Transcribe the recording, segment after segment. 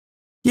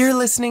You're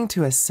listening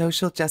to a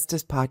social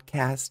justice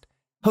podcast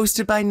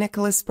hosted by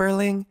Nicholas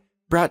Sperling,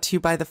 brought to you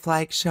by The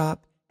Flag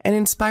Shop, and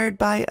inspired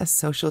by a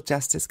social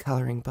justice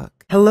coloring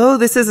book. Hello,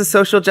 this is a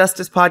social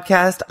justice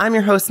podcast. I'm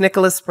your host,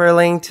 Nicholas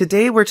Sperling.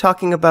 Today we're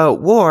talking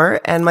about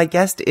war, and my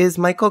guest is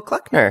Michael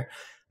Kluckner.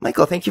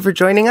 Michael, thank you for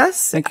joining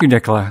us. Thank you,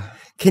 Nicola.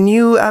 Can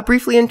you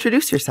briefly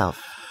introduce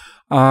yourself?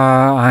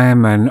 I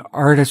am an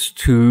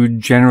artist who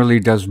generally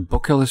does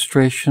book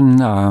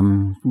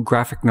illustration,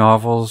 graphic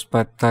novels,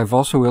 but I've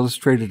also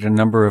illustrated a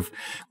number of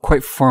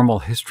quite formal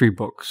history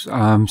books,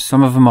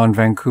 some of them on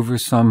Vancouver,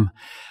 some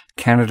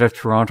Canada,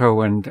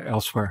 Toronto, and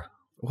elsewhere.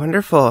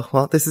 Wonderful.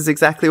 Well, this is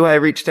exactly why I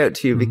reached out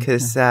to you,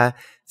 because it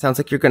sounds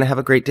like you're going to have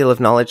a great deal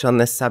of knowledge on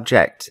this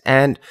subject.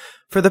 And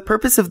for the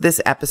purpose of this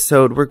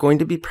episode, we're going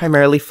to be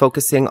primarily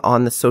focusing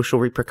on the social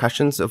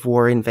repercussions of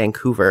war in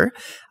Vancouver,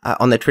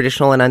 on the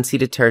traditional and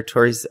unceded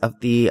territories of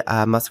the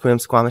Musqueam,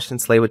 Squamish,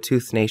 and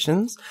Tsleil-Waututh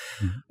nations,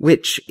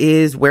 which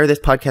is where this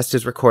podcast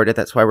is recorded.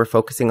 That's why we're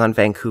focusing on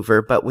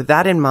Vancouver. But with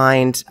that in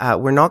mind,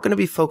 we're not going to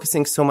be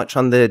focusing so much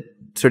on the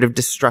sort of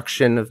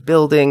destruction of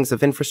buildings,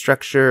 of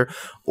infrastructure,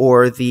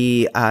 or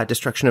the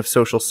destruction of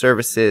social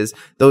services.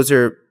 Those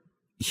are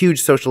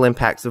huge social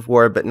impacts of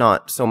war, but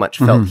not so much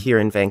felt here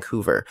in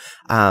Vancouver.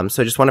 So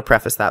I just want to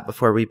preface that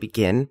before we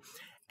begin.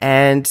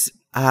 And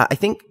I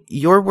think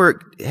your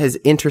work has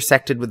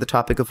intersected with the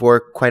topic of war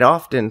quite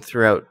often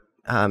throughout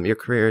your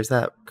career. Is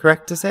that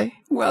correct to say?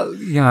 Well,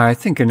 yeah, I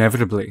think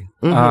inevitably.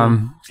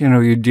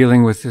 You're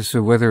dealing with this,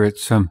 whether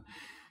it's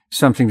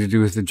something to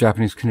do with the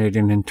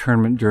Japanese-Canadian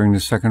internment during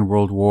the Second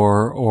World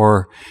War,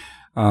 or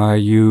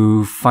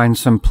you find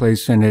some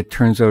place and it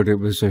turns out it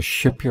was a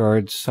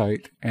shipyard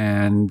site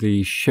and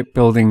the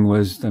shipbuilding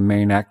was the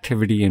main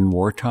activity in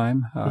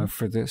wartime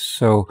for this.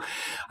 So,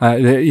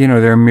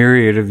 there are a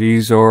myriad of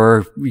these,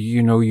 or,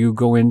 you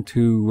go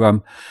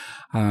into,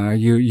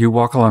 you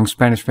walk along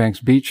Spanish Banks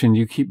Beach and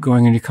you keep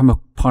going and you come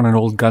upon an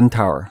old gun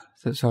tower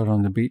that's out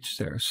on the beach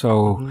there.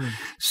 So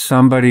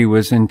somebody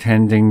was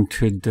intending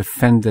to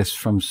defend this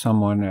from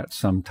someone at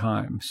some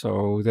time.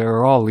 So there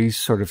are all these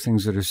sort of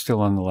things that are still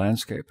on the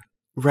landscape.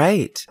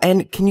 Right.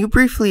 And can you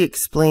briefly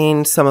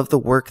explain some of the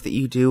work that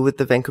you do with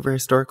the Vancouver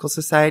Historical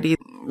Society?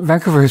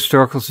 Vancouver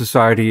Historical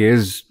Society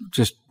is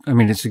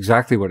it's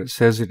exactly what it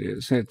says it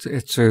is.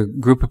 It's a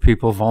group of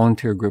people,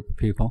 volunteer group of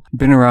people,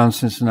 been around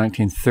since the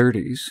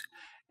 1930s.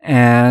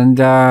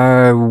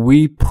 And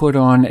we put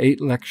on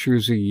 8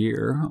 lectures a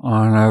year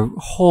on a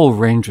whole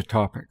range of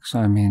topics.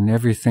 I mean,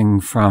 everything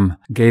from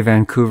gay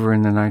Vancouver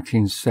in the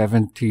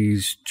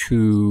 1970s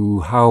to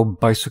how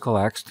bicycle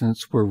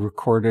accidents were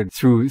recorded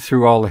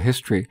through all the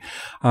history.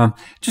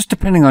 Just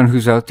depending on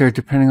who's out there,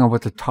 depending on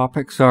what the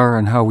topics are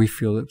and how we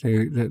feel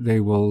that they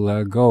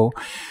will go.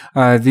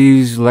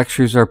 These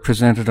lectures are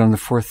presented on the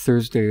 4th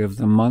Thursday of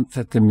the month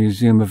at the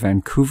Museum of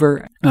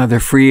Vancouver. They're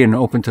free and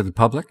open to the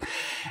public.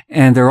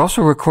 And they're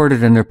also recorded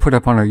and they're put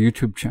up on our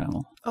YouTube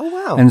channel. Oh,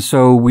 wow. And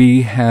so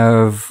we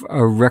have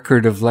a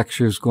record of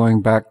lectures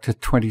going back to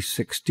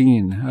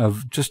 2016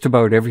 of just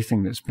about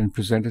everything that's been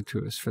presented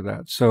to us for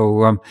that.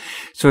 So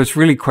it's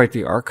really quite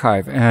the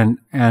archive and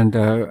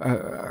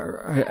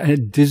a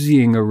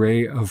dizzying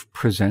array of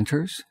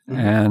presenters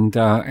and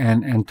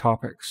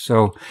topics.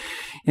 So,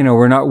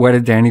 we're not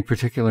wedded to any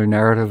particular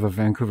narrative of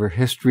Vancouver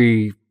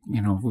history,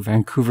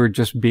 Vancouver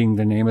just being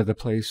the name of the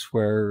place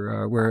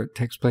where it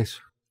takes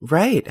place.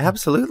 Right.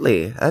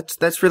 Absolutely.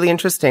 That's really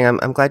interesting.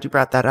 I'm glad you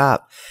brought that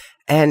up.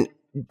 And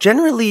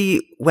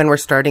generally, when we're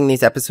starting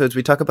these episodes,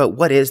 we talk about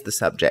what is the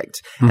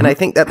subject. And I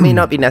think that may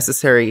not be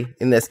necessary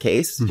in this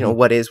case.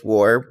 What is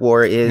war?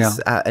 War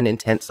is an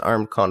intense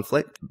armed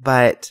conflict.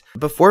 But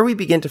before we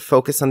begin to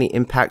focus on the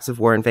impacts of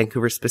war in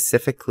Vancouver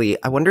specifically,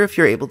 I wonder if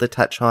you're able to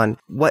touch on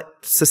what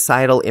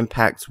societal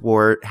impacts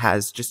war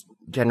has, just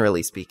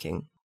generally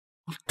speaking.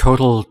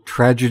 Total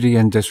tragedy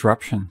and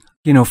disruption.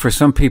 For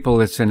some people,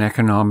 it's an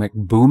economic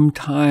boom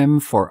time.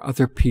 For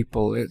other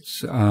people,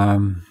 it's,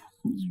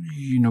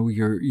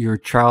 your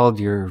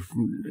child,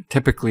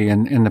 typically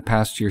in the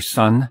past, your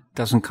son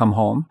doesn't come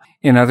home.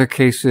 In other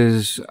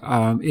cases,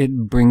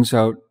 it brings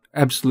out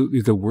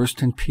absolutely the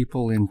worst in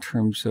people in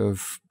terms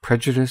of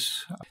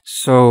prejudice.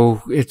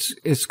 So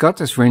it's got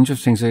this range of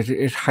things.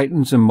 It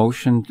heightens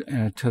emotion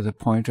to the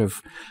point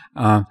of,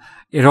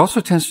 it also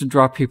tends to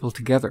draw people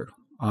together.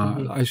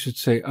 I should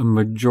say a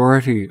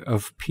majority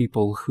of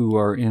people who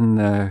are in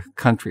the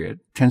country, it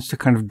tends to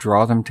kind of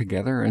draw them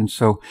together. And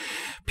so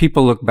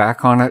people look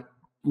back on it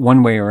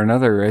one way or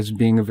another as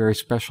being a very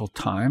special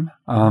time.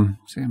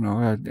 The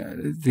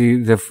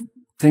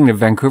thing that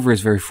Vancouver is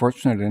very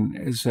fortunate in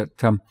is that,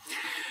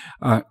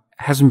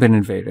 hasn't been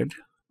invaded.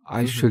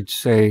 I should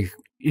say,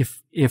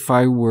 if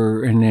I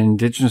were an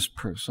Indigenous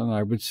person,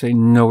 I would say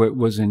no, it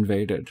was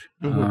invaded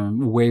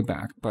way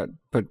back. But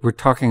we're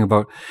talking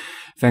about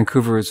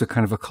Vancouver as a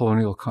kind of a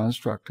colonial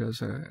construct,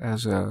 as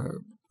a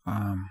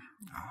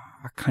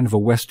kind of a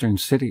Western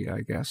city,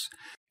 I guess.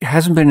 It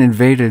hasn't been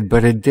invaded,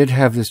 but it did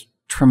have this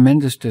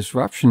tremendous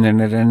disruption in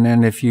it. And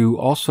then if you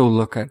also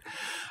look at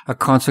a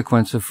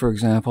consequence of, for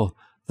example,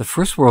 the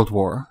First World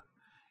War,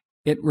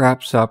 it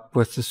wraps up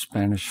with the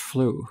Spanish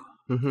flu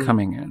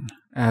coming in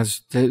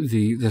as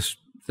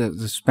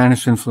the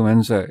Spanish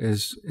influenza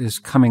is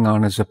coming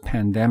on as a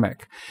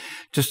pandemic,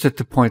 just at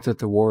the point that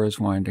the war is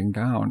winding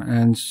down.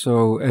 And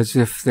so, as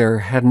if there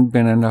hadn't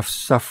been enough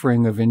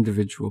suffering of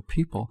individual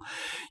people,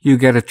 you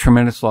get a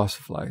tremendous loss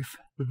of life.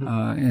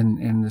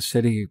 In the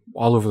city,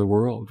 all over the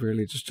world,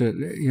 really. Just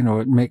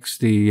it makes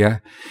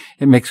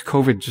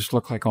COVID just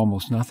look like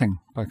almost nothing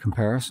by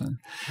comparison.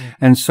 Yeah.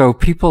 And so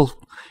people,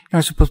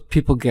 I suppose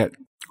people get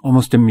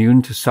almost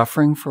immune to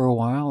suffering for a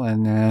while,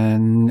 and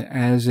then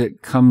as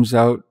it comes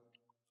out,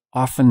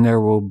 often there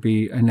will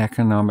be an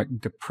economic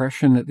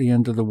depression at the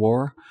end of the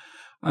war.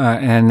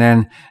 And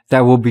then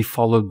that will be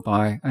followed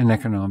by an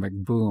economic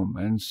boom.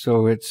 And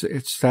so it's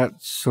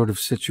that sort of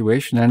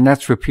situation. And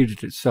that's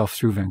repeated itself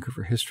through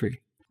Vancouver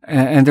history.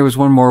 And there was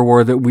one more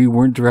war that we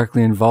weren't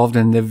directly involved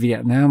in, the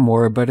Vietnam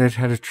War, but it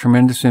had a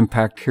tremendous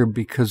impact here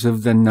because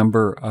of the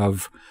number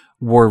of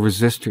war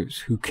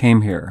resistors who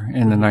came here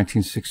in the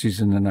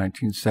 1960s and the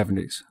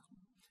 1970s.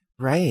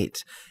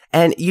 Right.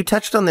 And you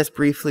touched on this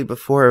briefly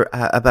before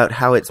about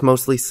how it's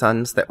mostly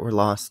sons that were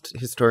lost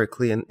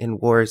historically in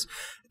wars.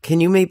 Can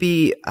you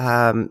maybe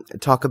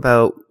talk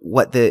about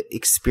what the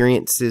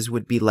experiences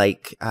would be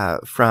like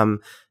from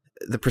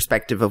the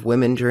perspective of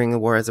women during the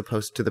war as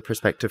opposed to the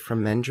perspective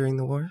from men during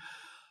the war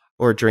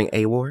or during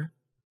a war?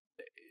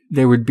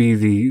 There would be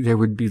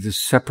the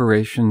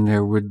separation.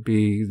 There would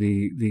be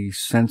the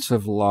sense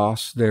of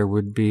loss. There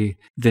would be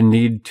the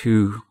need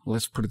to,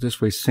 let's put it this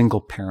way,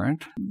 single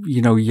parent.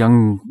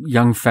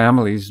 Young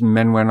families.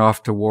 Men went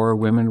off to war.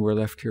 Women were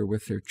left here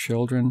with their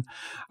children.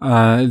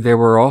 There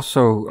were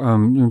also,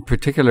 in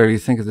particular, you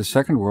think of the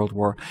Second World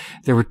War,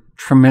 there were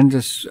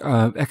tremendous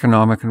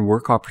economic and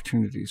work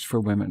opportunities for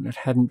women that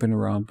hadn't been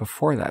around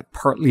before that.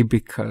 Partly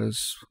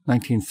because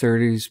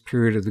 1930s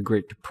period of the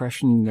Great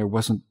Depression, there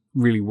wasn't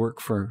really work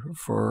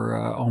for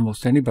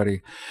almost anybody,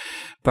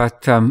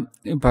 but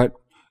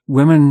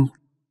women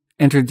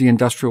entered the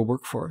industrial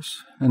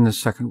workforce in the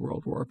Second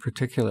World War,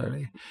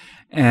 particularly,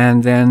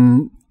 and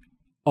then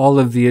all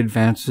of the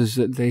advances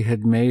that they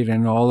had made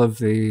and all of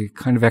the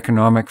kind of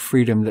economic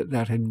freedom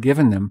that had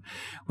given them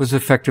was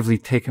effectively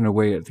taken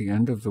away at the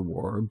end of the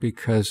war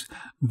because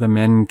the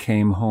men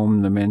came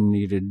home, the men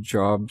needed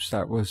jobs.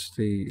 That was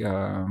the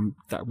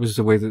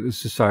way that the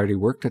society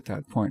worked at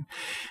that point.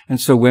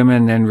 And so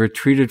women then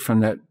retreated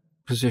from that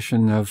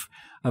position of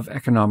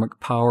economic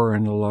power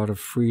and a lot of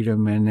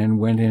freedom and then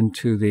went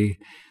into the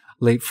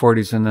late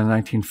 40s and the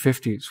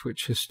 1950s,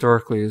 which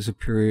historically is a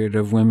period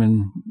of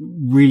women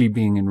really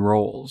being in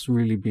roles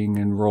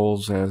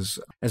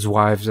as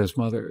wives, as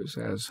mothers,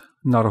 as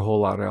not a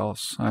whole lot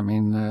else. I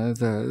mean,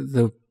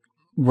 the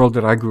world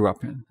that I grew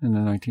up in the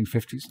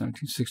 1950s,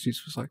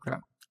 1960s was like that.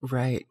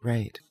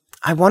 Right.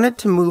 I wanted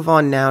to move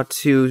on now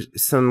to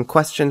some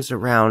questions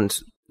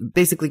around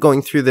basically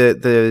going through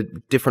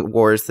the different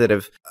wars that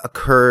have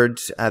occurred,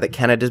 that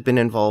Canada's been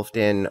involved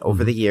in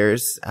over the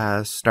years,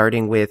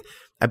 starting with,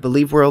 I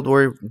believe World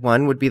War I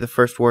would be the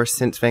first war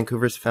since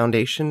Vancouver's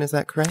foundation. Is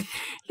that correct?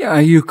 Yeah,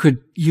 you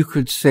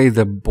could say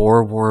the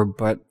Boer War,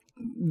 but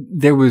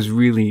there was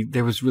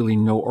really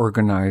no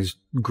organized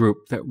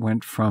group that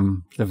went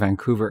from the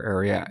Vancouver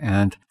area,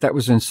 and that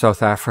was in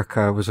South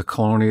Africa. It was a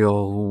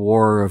colonial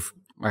war of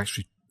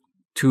actually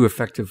two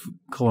effective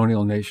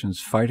colonial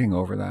nations fighting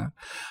over that.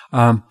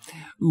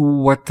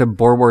 What the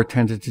Boer War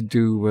tended to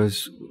do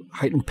was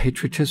heighten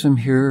patriotism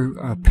here,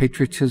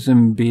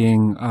 patriotism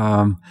being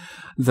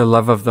the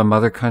love of the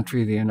mother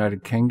country, the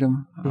United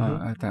Kingdom,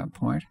 at that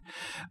point.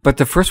 But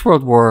the First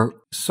World War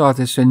saw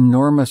this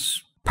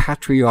enormous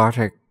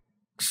patriotic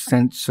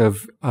sense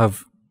of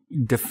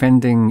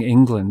defending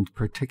England,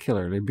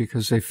 particularly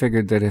because they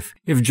figured that if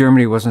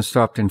Germany wasn't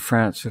stopped in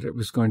France, that it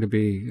was going to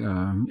be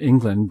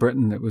England,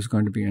 Britain, that was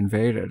going to be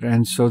invaded.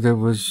 And so there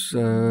was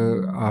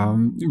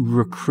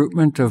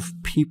recruitment of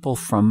people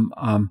from,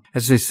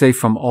 as they say,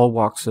 from all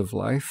walks of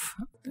life.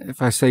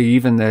 If I say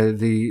even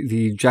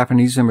the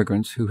Japanese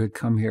immigrants who had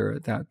come here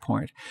at that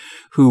point,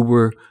 who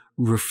were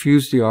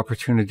refused the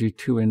opportunity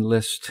to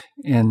enlist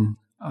in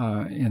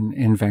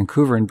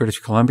Vancouver in British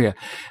Columbia,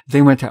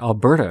 they went to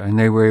Alberta and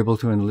they were able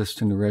to enlist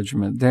in the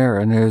regiment there.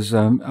 And there's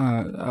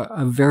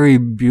a very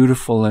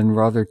beautiful and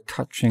rather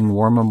touching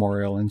war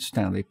memorial in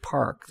Stanley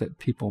Park that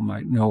people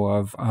might know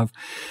of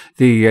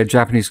the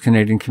Japanese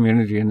Canadian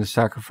community and the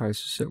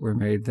sacrifices that were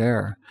made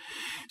there.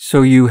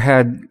 So you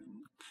had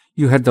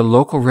the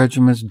local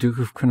regiments, Duke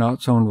of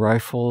Connaught's Own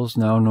Rifles,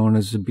 now known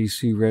as the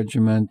BC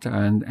Regiment,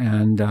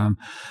 and a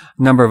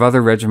number of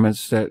other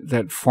regiments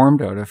that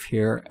formed out of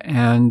here,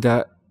 and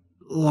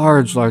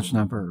large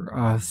number,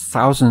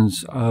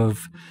 thousands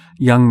of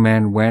young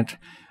men went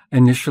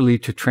initially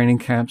to training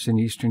camps in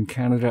Eastern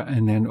Canada,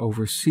 and then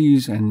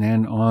overseas, and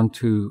then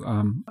onto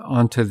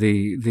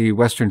the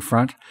Western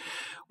Front,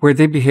 where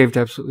they behaved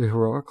absolutely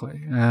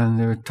heroically. And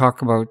they would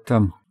talk about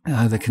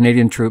the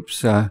Canadian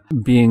troops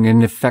being,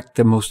 in effect,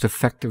 the most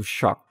effective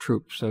shock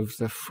troops of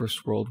the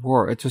First World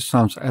War. It just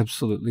sounds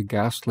absolutely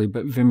ghastly,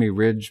 but Vimy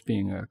Ridge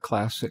being a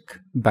classic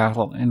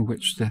battle in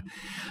which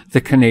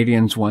the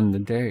Canadians won the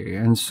day.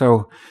 And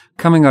so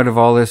coming out of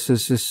all this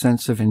is this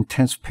sense of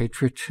intense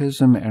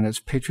patriotism, and it's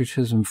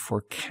patriotism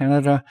for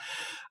Canada.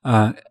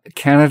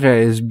 Canada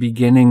is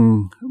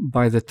beginning,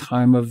 by the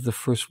time of the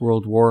First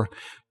World War,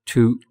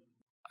 to,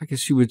 I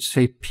guess you would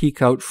say,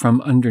 peek out from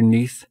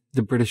underneath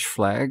the British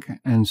flag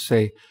and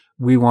say,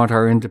 we want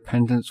our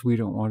independence. We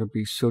don't want to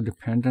be so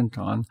dependent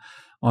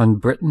on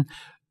Britain.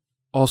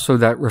 Also,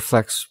 that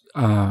reflects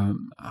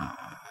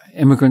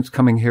immigrants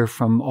coming here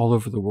from all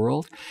over the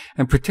world,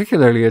 and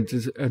particularly a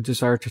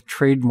desire to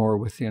trade more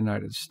with the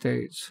United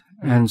States.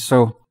 And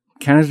so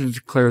Canada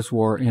declares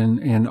war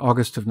in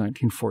August of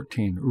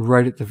 1914,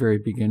 right at the very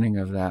beginning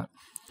of that.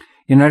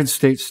 The United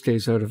States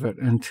stays out of it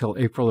until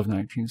April of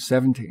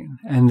 1917.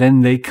 And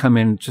then they come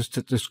in just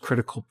at this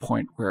critical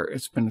point where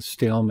it's been a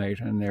stalemate,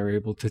 and they're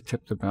able to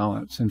tip the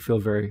balance and feel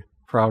very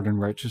proud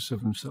and righteous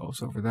of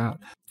themselves over that.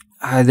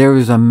 There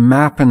was a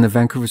map in the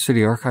Vancouver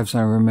City Archives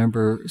I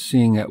remember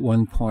seeing at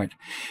one point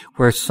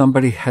where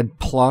somebody had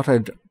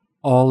plotted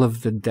all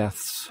of the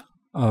deaths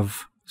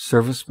of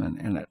servicemen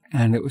in it,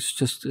 and it was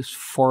just this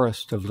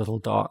forest of little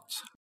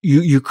dots.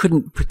 You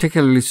couldn't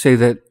particularly say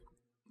that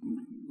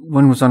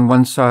one was on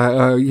one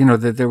side,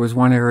 that there was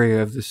one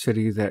area of the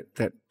city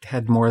that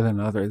had more than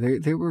other.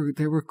 They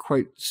were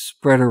quite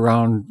spread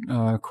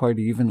around quite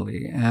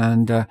evenly,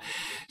 and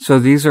so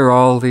these are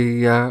all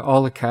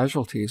the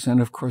casualties.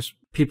 And of course,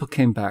 people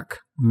came back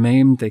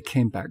maimed, they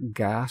came back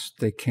gassed,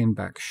 they came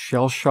back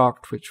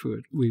shell-shocked, which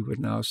we would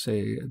now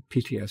say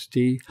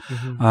PTSD.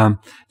 Mm-hmm.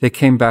 They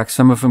came back,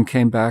 some of them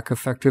came back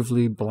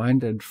effectively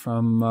blinded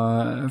from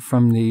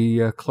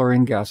the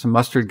chlorine gas and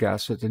mustard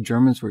gas that the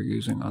Germans were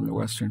using on the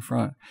Western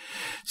Front.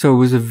 So it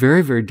was a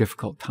very, very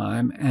difficult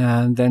time.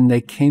 And then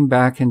they came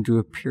back into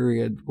a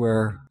period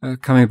where,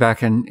 coming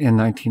back in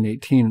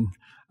 1918,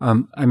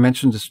 I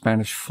mentioned the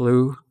Spanish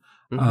flu.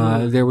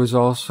 Mm-hmm. There was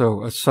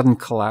also a sudden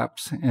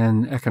collapse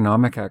in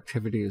economic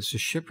activity as the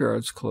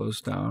shipyards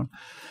closed down.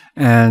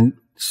 And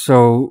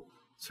so,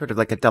 sort of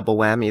like a double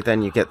whammy.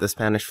 Then you get the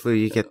Spanish flu,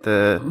 you get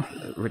the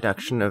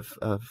reduction of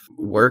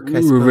work,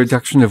 I suppose.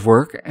 Reduction of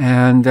work.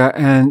 And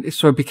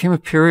so it became a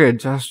period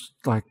just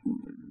like,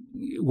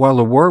 while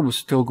the war was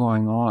still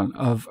going on,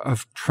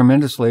 of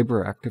tremendous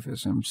labor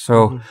activism.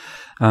 So,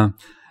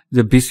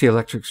 the BC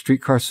electric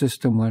streetcar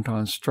system went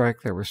on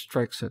strike. There were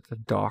strikes at the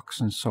docks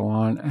and so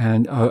on,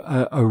 and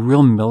a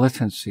real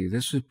militancy.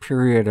 This was a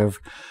period of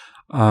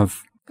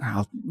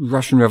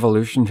Russian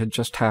Revolution had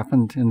just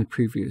happened in the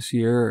previous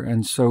year,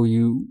 and so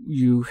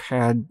you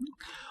had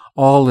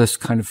all this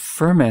kind of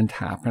ferment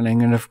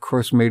happening, and of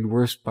course made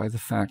worse by the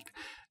fact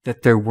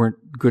that there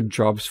weren't good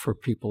jobs for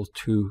people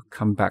to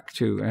come back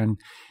to. And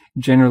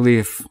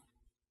generally,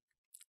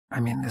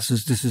 this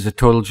is a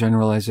total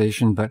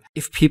generalization, but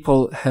if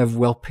people have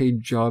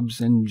well-paid jobs,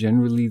 then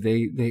generally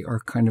they are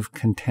kind of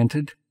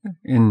contented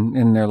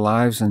in their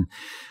lives. And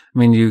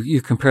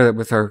you compare that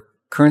with our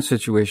current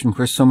situation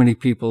where so many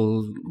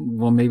people,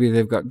 well, maybe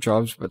they've got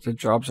jobs, but the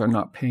jobs are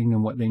not paying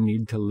them what they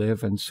need to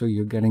live. And so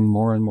you're getting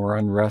more and more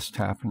unrest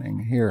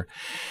happening here.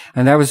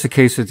 And that was the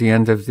case at the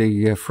end of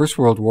the First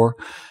World War.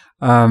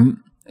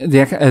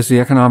 As the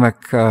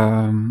economic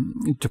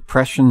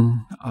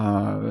depression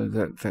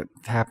that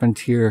happened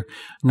here,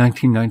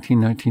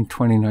 1919,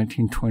 1920,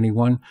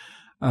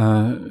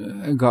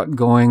 1921, got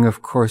going,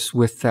 of course,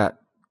 with that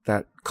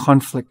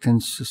conflict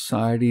in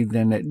society,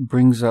 then it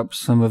brings up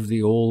some of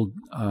the old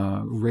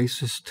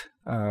racist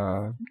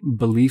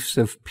beliefs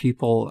of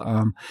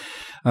people,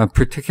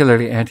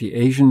 particularly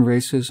anti-Asian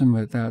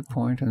racism at that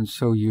point. And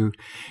so you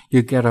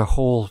get a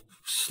whole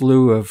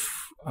slew of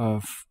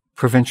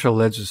provincial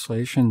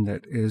legislation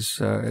that is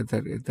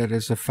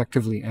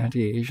effectively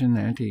anti-Asian,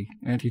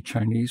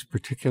 anti-Chinese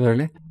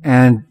particularly.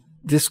 And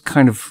this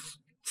kind of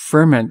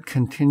ferment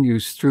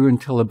continues through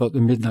until about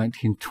the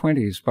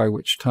mid-1920s, by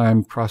which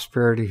time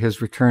prosperity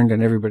has returned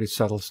and everybody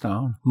settles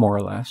down, more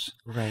or less.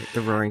 Right,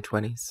 the Roaring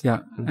 '20s. Yeah,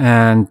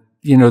 and,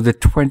 the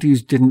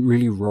 '20s didn't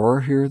really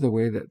roar here the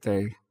way that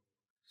they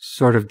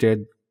sort of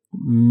did,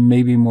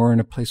 maybe more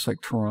in a place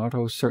like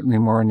Toronto, certainly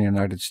more in the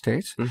United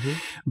States. Mm-hmm.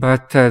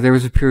 But there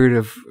was a period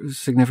of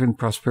significant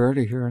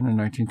prosperity here in the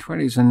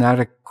 1920s, and that,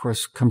 of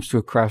course, comes to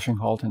a crashing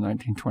halt in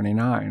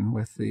 1929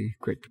 with the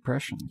Great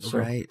Depression. So,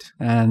 right.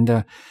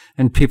 And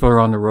people are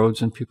on the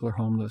roads and people are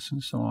homeless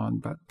and so on.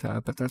 But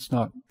that's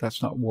not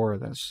war.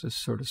 That's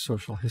just sort of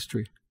social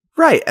history.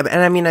 Right.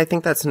 And I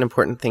think that's an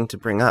important thing to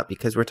bring up,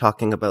 because we're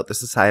talking about the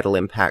societal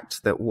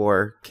impact that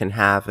war can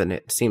have, and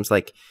it seems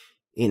like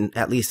in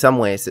at least some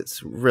ways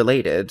it's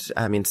related.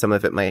 Some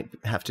of it might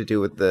have to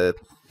do with the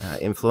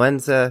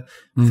influenza.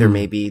 Mm-hmm. There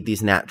may be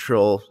these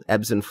natural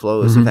ebbs and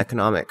flows of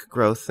economic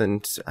growth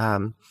and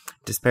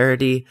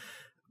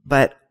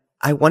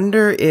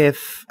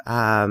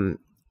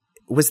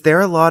was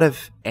there a lot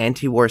of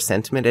anti-war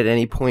sentiment at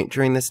any point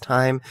during this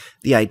time?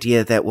 The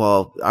idea that,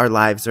 well, our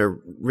lives are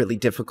really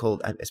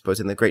difficult, I suppose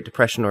in the Great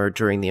Depression or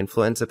during the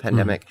influenza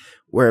pandemic,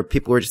 where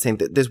people were just saying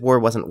that this war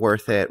wasn't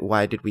worth it.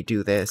 Why did we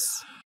do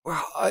this?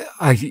 Well,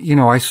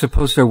 I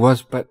suppose there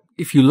was, but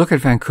if you look at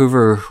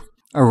Vancouver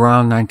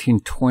around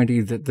 1920,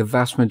 the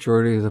vast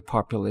majority of the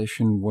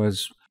population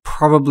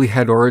probably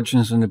had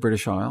origins in the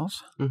British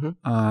Isles.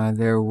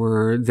 There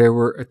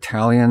were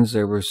Italians,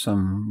 there were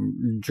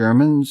some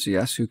Germans,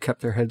 yes, who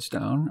kept their heads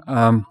down.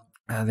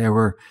 There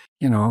were,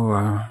 5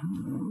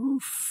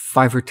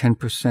 or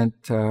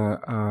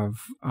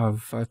 10%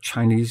 of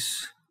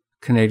Chinese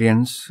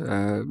Canadians,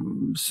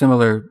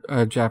 similar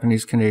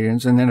Japanese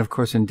Canadians, and then of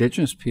course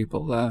Indigenous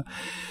people.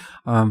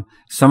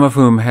 Some of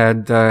whom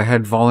had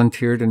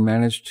volunteered and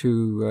managed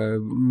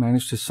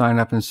to sign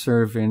up and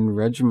serve in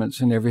regiments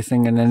and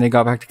everything, and then they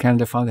got back to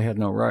Canada, found they had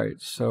no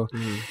rights. So,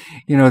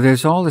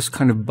 there's all this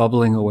kind of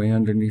bubbling away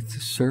underneath the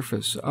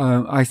surface.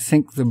 I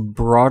think the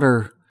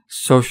broader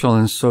social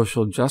and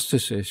social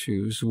justice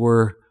issues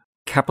were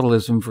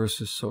capitalism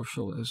versus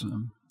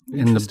socialism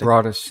in the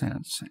broadest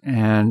sense,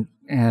 and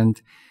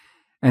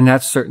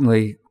that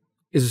certainly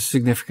is a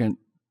significant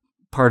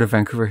part of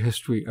Vancouver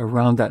history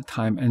around that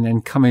time, and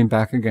then coming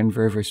back again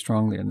very, very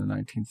strongly in the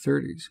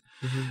 1930s.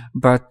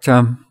 But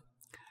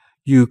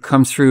you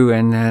come through,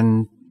 and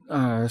then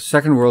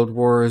Second World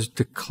War is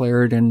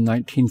declared in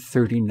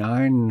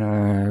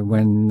 1939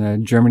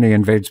 when Germany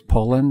invades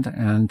Poland,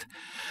 and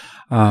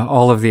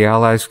all of the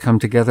Allies come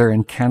together,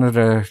 and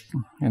Canada,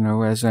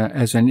 as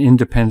an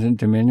independent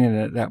dominion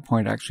at that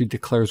point, actually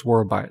declares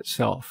war by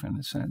itself. In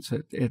a sense,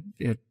 it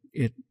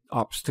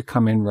opts to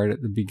come in right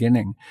at the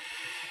beginning.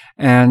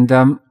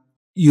 And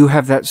you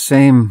have that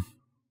same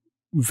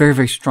very,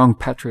 very strong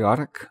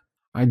patriotic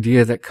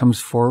idea that comes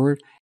forward.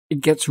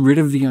 It gets rid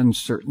of the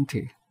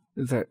uncertainty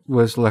that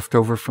was left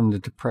over from the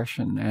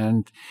Depression,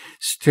 and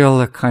still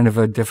a kind of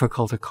a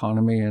difficult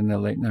economy in the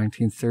late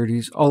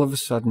 1930s. All of a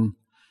sudden,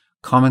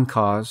 common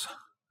cause.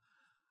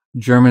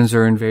 Germans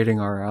are invading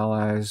our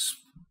allies.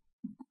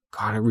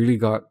 God, it really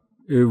got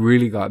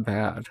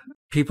bad.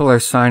 People are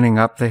signing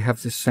up. They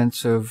have this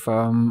sense of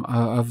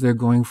their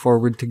going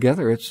forward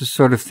together. It's the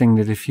sort of thing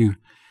that if you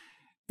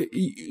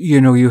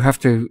have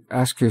to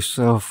ask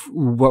yourself,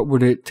 what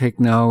would it take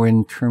now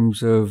in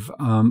terms of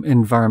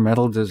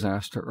environmental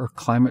disaster or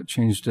climate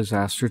change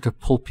disaster to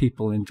pull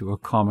people into a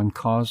common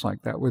cause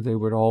like that, where they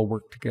would all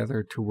work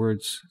together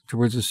towards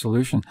a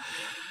solution?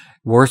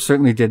 War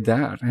certainly did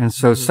that. And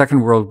so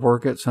Second World War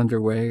gets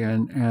underway,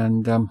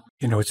 and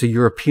it's a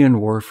European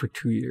war for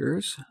 2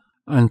 years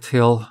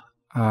until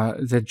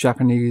the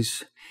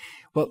Japanese.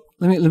 Well,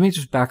 let me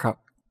just back up.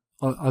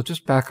 I'll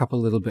just back up a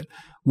little bit.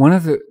 One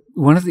of the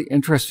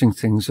interesting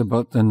things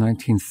about the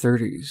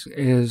 1930s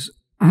is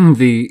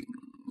the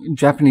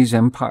Japanese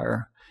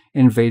Empire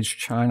invades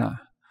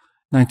China,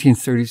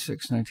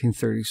 1936,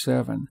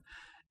 1937,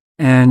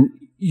 and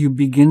you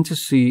begin to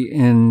see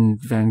in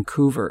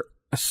Vancouver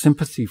a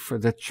sympathy for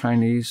the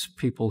Chinese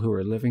people who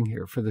are living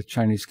here, for the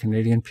Chinese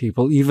Canadian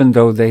people, even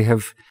though they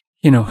have,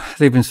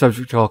 they've been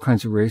subject to all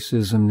kinds of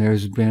racism.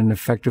 There's been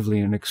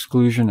effectively an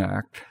exclusion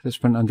act that's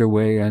been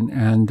underway,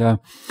 and a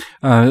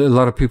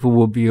lot of people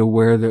will be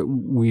aware that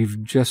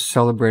we've just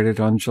celebrated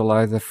on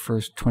July the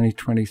 1st,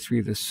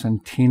 2023, the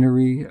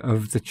centenary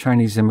of the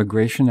Chinese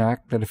Immigration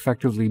Act that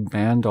effectively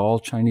banned all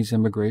Chinese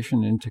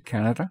immigration into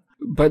Canada.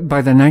 But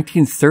by the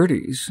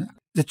 1930s,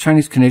 the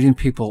Chinese Canadian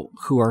people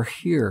who are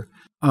here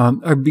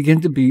are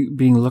begin to be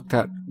being looked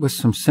at with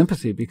some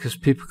sympathy, because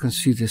people can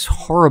see this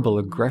horrible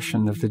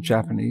aggression of the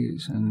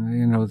Japanese,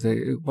 and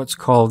what's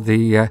called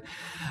the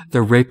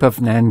rape of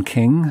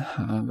Nanking,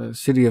 the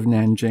city of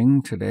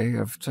Nanjing today,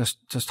 of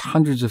just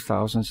hundreds of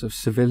thousands of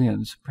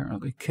civilians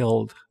apparently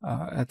killed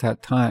at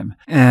that time,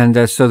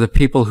 and so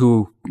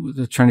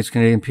the Chinese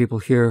Canadian people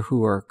here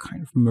who are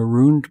kind of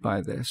marooned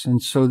by this,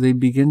 and so they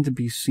begin to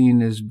be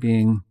seen as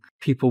being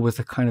people with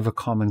a kind of a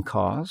common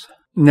cause.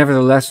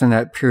 Nevertheless, in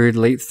that period,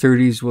 late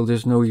 30s, well,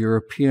 there's no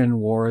European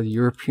war. The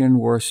European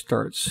war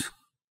starts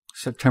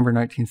September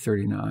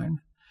 1939.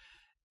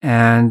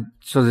 And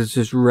so there's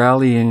this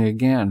rallying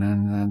again,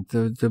 and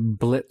the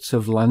Blitz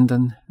of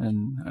London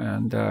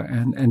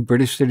and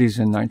British cities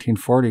in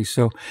 1940.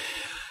 So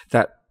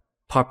that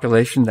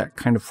population, that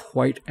kind of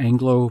white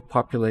Anglo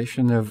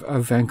population of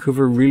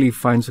Vancouver, really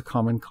finds a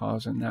common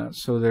cause in that.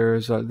 So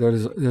there's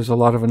a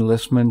lot of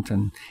enlistment,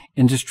 and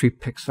industry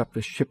picks up,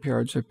 the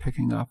shipyards are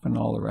picking up, and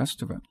all the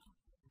rest of it.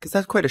 Because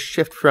that's quite a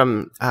shift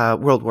from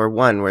World War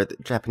I, where the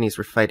Japanese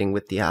were fighting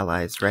with the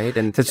Allies, right?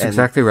 And that's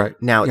exactly right.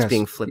 Now it's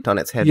being flipped on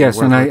its head. Yes,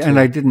 and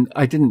I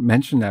didn't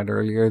mention that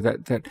earlier,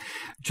 that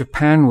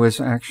Japan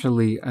was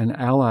actually an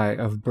ally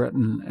of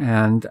Britain,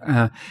 and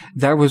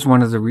that was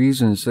one of the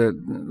reasons that,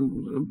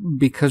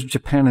 because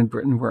Japan and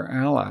Britain were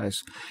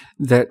allies,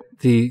 that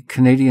the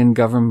Canadian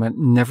government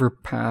never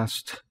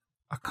passed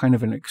a kind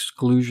of an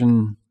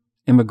exclusion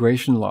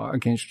immigration law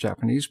against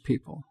Japanese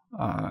people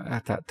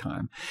at that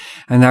time.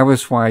 And that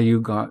was why you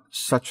got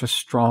such a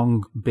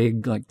strong,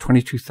 big, like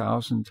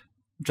 22,000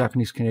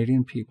 Japanese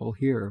Canadian people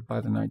here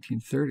by the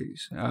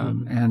 1930s.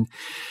 And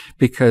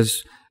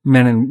because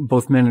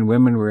both men and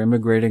women were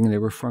immigrating, and they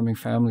were forming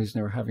families, and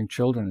they were having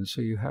children, and so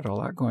you had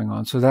all that going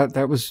on. So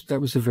that was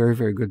a very,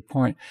 very good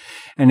point.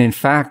 And in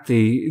fact,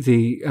 because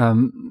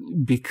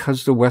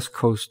the west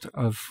coast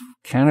of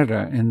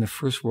Canada in the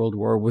First World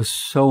War was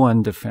so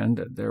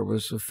undefended, there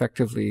was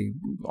effectively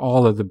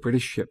all of the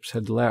British ships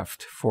had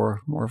left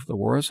for more of the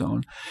war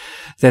zone,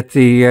 that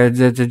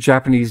the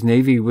Japanese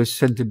Navy was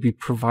said to be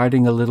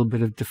providing a little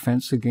bit of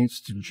defense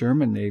against the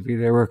German Navy.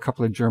 There were a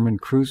couple of German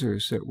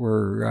cruisers that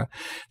were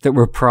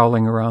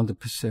prowling around the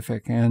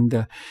Pacific,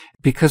 and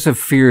because of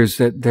fears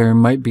that there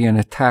might be an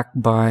attack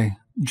by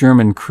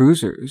German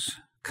cruisers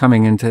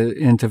coming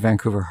into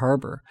Vancouver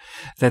Harbor,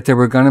 that there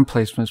were gun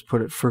emplacements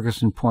put at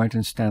Ferguson Point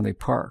and Stanley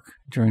Park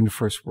during the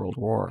First World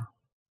War.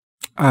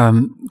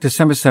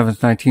 December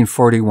 7th,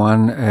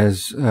 1941,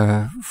 as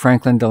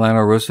Franklin Delano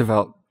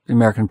Roosevelt, the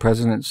American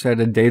president, said,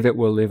 "A day that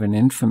will live in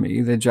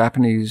infamy," the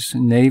Japanese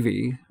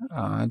Navy,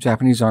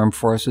 Japanese Armed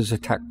Forces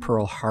attacked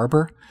Pearl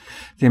Harbor,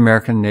 the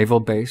American naval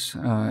base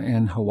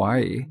in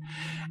Hawaii.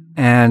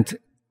 And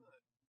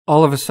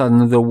all of a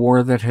sudden, the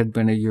war that had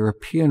been a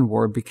European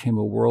war became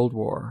a world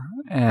war.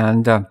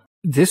 And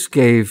this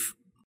gave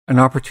an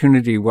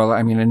opportunity,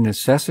 a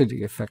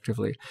necessity,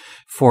 effectively,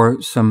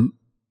 for some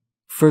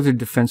further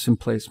defense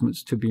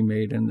emplacements to be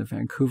made in the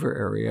Vancouver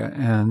area.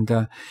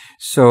 And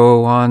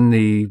so on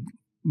the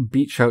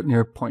beach out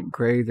near Point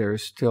Grey,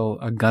 there's still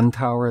a gun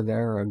tower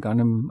there, a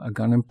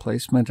gun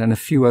emplacement, and a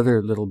few other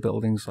little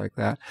buildings like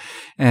that.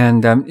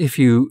 And if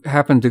you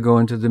happen to go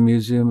into the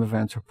Museum of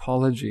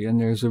Anthropology, and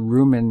there's a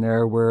room in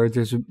there where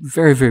there's a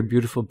very, very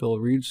beautiful Bill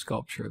Reed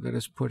sculpture that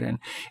is put in.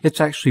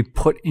 It's actually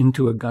put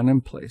into a gun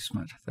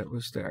emplacement that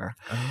was there.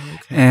 Oh,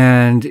 okay.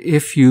 And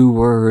if you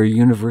were a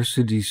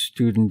university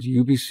student,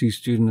 UBC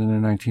student in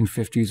the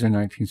 1950s and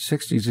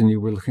 1960s, and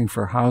you were looking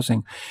for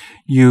housing,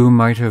 you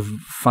might have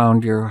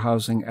found your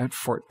housing at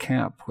Fort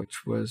Camp,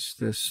 which was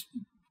this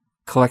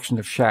collection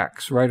of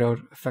shacks right out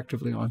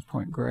effectively on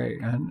Point Grey.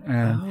 And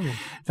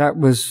that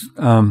was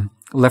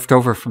left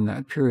over from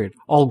that period.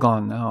 All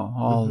gone now,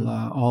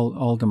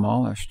 all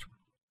demolished.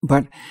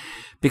 But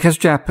because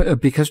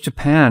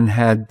Japan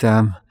had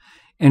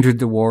entered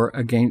the war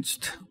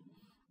against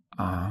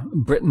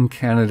Britain,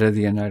 Canada,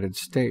 the United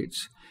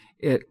States,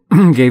 it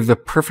gave the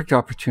perfect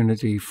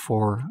opportunity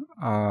for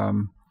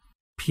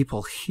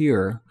people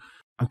here.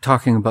 I'm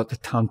talking about the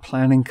Town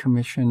Planning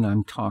Commission.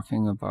 I'm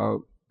talking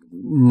about a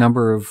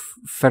number of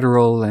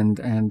federal and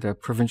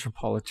provincial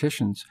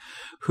politicians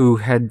who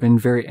had been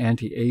very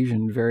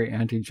anti-Asian, very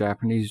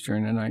anti-Japanese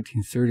during the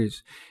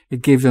 1930s.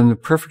 It gave them the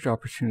perfect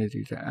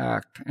opportunity to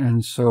act.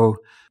 And so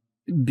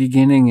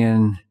beginning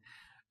in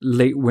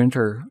late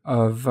winter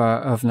of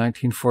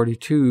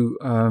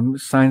 1942,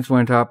 signs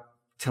went up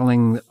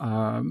telling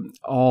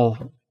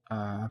all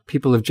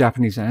people of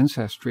Japanese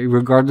ancestry,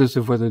 regardless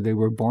of whether they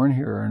were born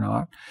here or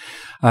not,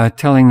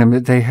 telling them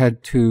that they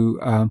had to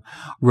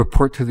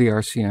report to the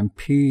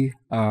RCMP,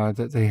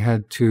 that they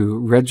had to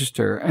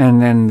register,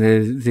 and then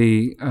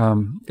the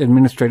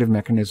administrative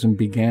mechanism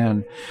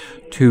began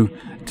to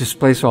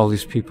displace all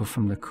these people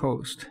from the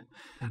coast.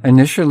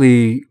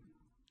 Initially,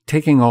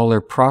 taking all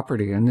their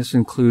property, and this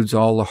includes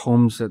all the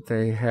homes that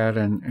they had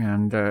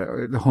and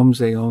the homes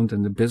they owned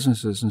and the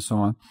businesses and so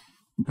on,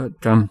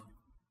 but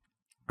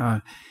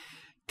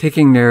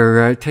taking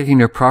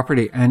their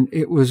property, and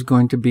it was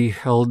going to be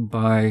held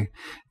by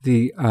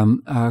the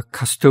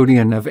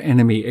custodian of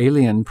enemy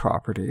alien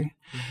property,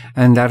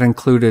 and that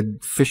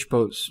included fish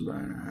boats.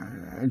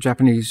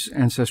 Japanese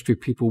ancestry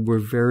people were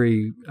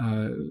very,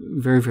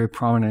 very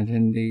prominent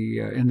in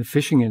the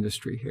fishing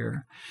industry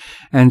here,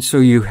 and so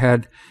you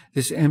had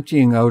this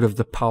emptying out of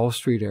the Powell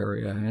Street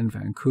area in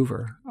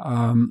Vancouver,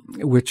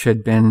 which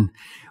had been,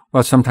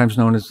 well, sometimes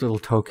known as Little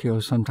Tokyo,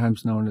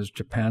 sometimes known as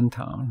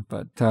Japantown,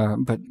 but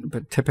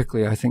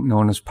typically I think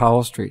known as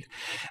Powell Street.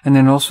 And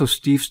then also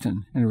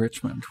Steveston in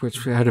Richmond,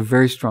 which had a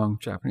very strong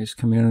Japanese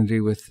community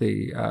with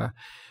the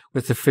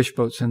fish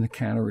boats and the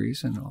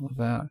canneries and all of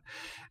that.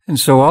 And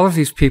so all of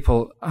these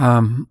people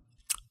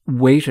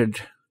waited,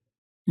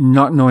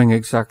 not knowing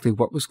exactly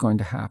what was going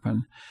to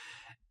happen.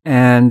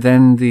 And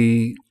then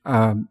the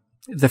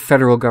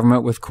federal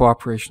government, with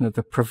cooperation of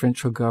the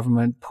provincial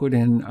government, put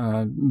in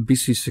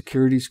BC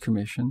Securities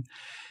Commission,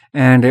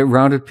 and it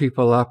rounded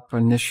people up.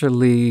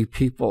 Initially,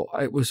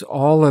 it was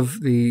all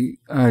of the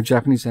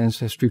Japanese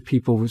ancestry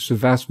people, was the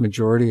vast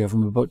majority of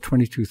them, about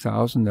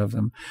 22,000 of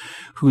them,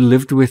 who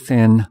lived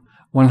within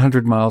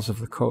 100 miles of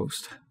the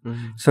coast.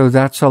 Mm-hmm. So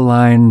that's a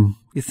line,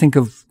 you think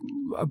of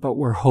about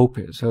where Hope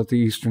is, out the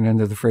eastern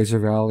end of the Fraser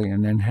Valley,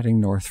 and then heading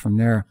north from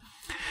there.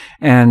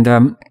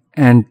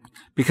 And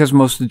because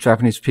most of the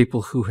Japanese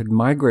people who had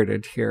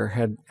migrated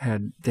here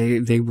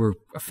they were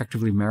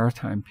effectively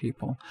maritime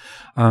people.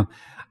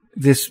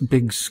 This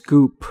big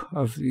scoop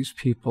of these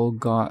people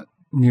got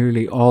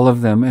nearly all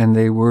of them, and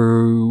they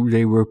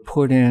were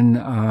put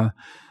in,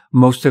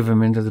 most of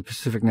them into the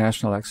Pacific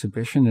National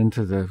Exhibition,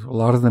 a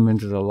lot of them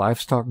into the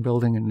Livestock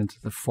Building and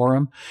into the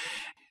Forum.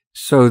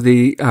 So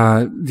the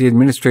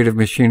administrative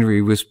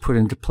machinery was put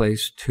into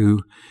place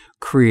to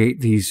create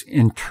these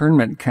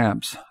internment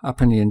camps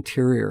up in the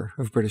interior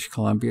of British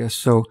Columbia.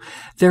 So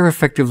they're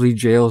effectively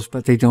jails,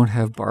 but they don't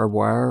have barbed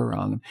wire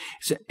around them.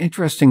 It's an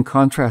interesting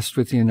contrast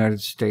with the United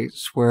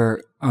States,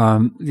 where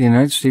the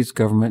United States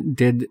government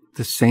did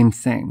the same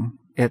thing.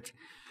 It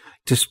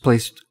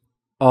displaced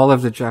all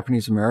of the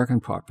Japanese American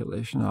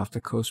population off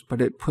the coast,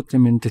 but it put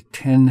them into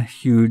 10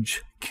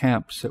 huge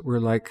camps that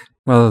were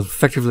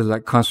effectively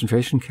like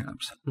concentration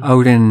camps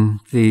out in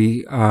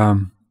the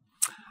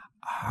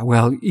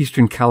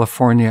Eastern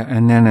California,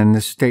 and then in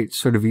the States,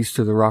 sort of east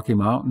of the Rocky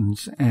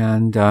Mountains,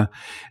 and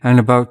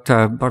about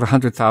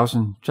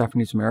 100,000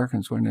 Japanese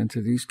Americans went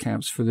into these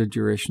camps for the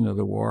duration of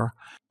the war.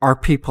 Our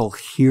people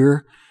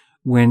here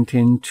went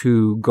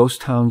into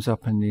ghost towns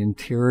up in the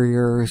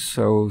interior,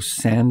 so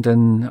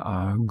Sandon,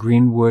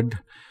 Greenwood,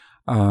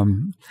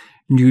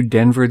 New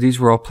Denver. These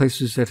were all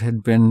places that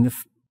had been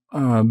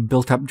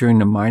built up during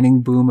the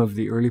mining boom of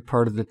the early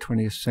part of the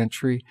 20th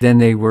century. Then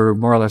they were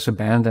more or less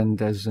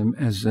abandoned as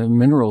the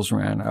minerals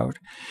ran out.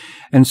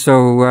 And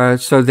so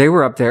they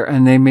were up there,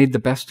 and they made the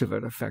best of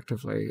it,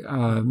 effectively,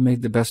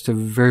 made the best of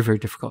a very, very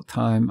difficult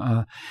time.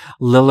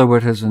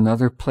 Lillooet is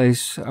another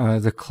place.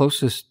 The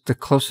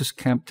closest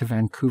camp to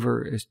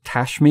Vancouver is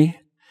Tashme.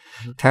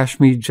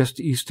 Tashme, just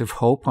east of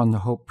Hope on the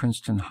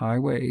Hope-Princeton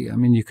Highway. I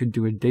mean, you could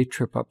do a day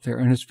trip up there,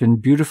 and it's been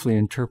beautifully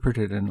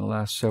interpreted in the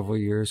last several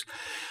years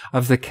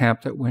of the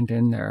camp that went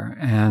in there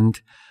and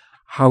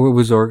how it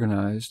was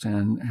organized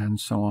and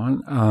so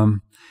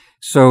on.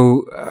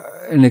 So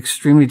an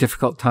extremely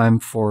difficult time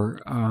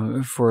for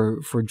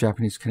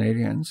Japanese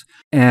Canadians.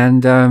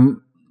 And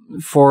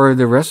for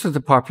the rest of the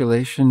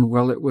population,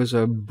 well, it was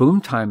a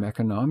boom time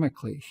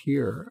economically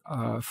here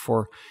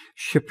for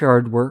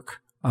shipyard work.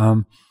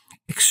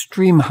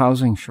 Extreme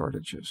housing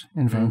shortages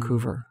in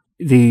Vancouver.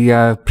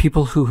 The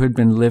people who had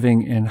been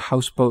living in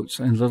houseboats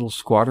and little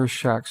squatter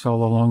shacks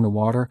all along the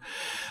water,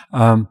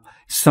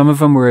 some of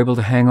them were able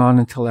to hang on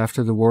until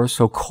after the war.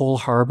 So Cole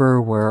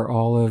Harbor, where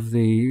all of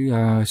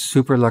the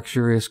super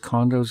luxurious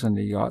condos and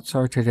the yachts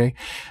are today,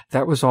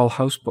 that was all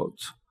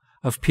houseboats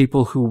of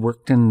people who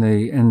worked in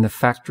the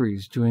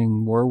factories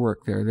doing war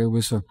work there. There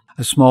was a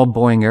small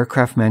Boeing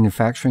aircraft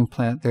manufacturing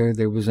plant there.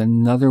 There was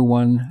another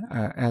one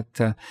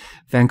at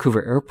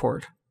Vancouver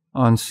Airport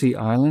on Sea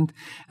Island,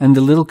 and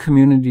the little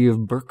community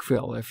of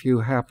Burkeville. If you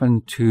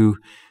happen to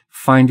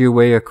find your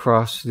way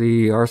across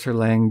the Arthur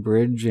Lang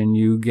Bridge and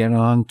you get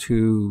on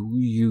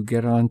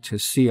to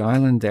Sea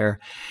Island there,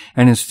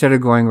 and instead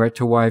of going right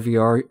to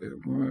YVR,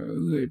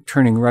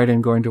 turning right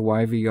and going to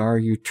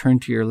YVR, you turn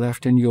to your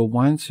left and you'll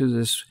wind through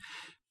this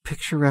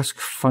picturesque,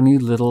 funny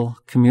little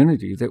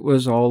community that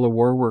was all the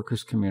war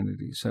workers'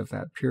 communities of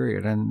that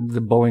period, and the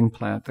Boeing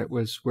plant that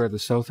was where the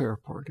South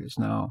Airport is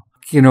now.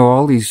 You know,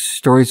 all these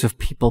stories of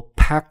people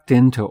packed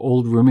into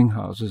old rooming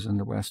houses in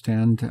the West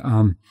End.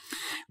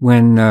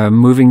 When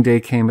moving day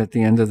came at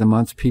the end of the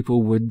month,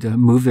 people would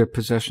move their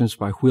possessions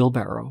by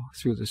wheelbarrow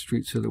through the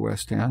streets of the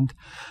West End.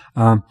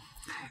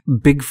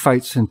 Big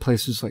fights in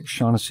places like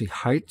Shaughnessy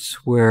Heights,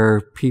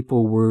 where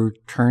people were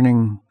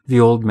turning the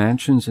old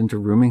mansions into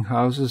rooming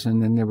houses,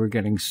 and then they were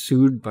getting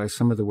sued by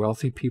some of the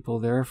wealthy people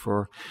there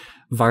for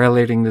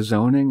violating the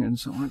zoning and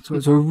so on. So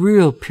it's a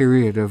real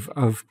period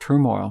of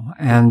turmoil.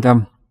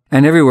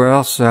 And everywhere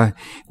else,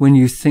 when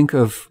you think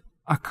of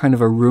a kind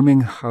of a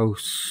rooming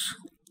house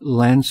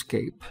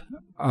landscape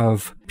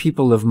of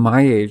people of my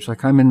age,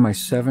 like I'm in my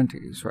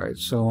 70s, right?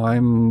 So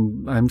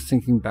I'm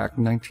thinking back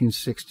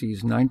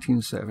 1960s,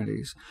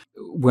 1970s,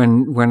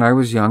 when I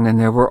was young, and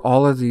there were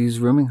all of these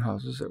rooming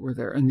houses that were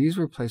there. And these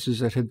were places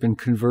that had been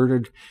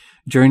converted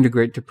during the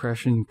Great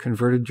Depression,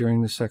 converted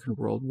during the Second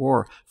World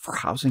War for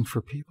housing for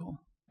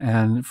people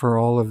and for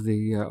all of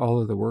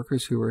the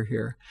workers who were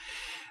here.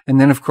 And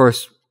then, of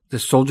course, the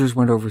soldiers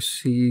went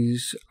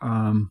overseas,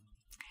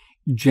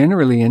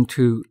 generally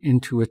into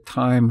a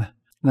time,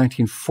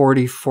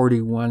 1940,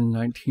 41,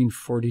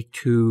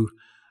 1942,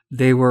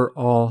 they were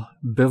all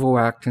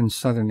bivouacked in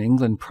southern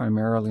England,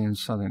 primarily in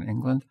southern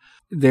England.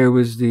 There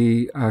was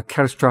the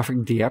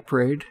catastrophic Dieppe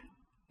raid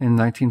in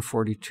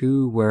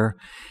 1942, where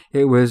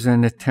it was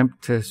an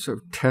attempt to sort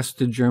of test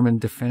the German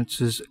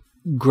defenses.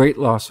 Great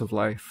loss of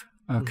life,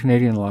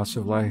 Canadian loss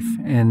of life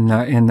in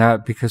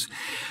that, because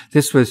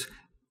this was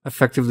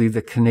effectively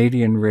the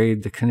Canadian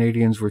raid. The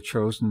Canadians were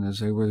chosen as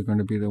they were going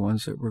to be the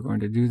ones that were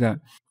going to do that.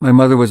 My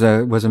mother was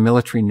a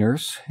military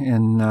nurse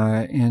in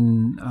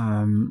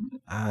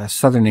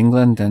southern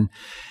England,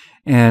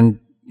 and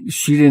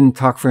she didn't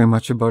talk very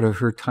much about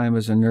her time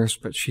as a nurse,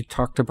 but she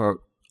talked about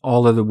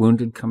all of the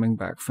wounded coming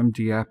back from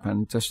Dieppe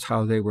and just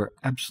how they were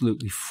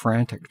absolutely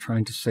frantic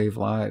trying to save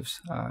lives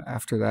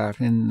after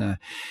that in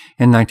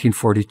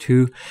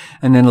 1942.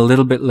 And then a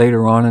little bit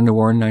later on in the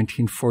war in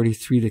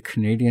 1943, the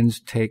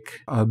Canadians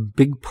take a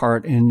big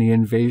part in the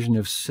invasion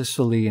of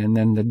Sicily and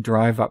then the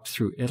drive up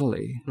through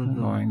Italy,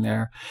 going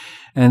there.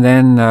 And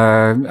then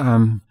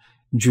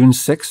June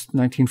 6th,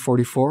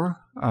 1944,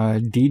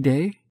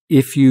 D-Day.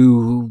 If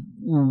you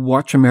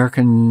watch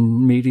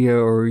American media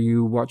or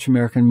you watch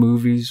American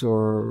movies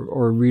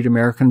or read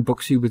American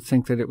books, you would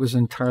think that it was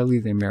entirely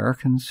the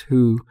Americans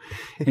who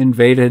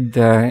invaded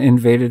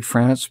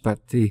France,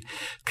 but the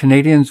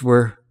Canadians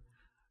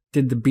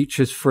did the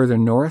beaches further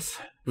north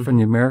than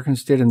the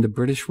Americans did, and the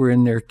British were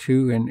in there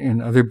too,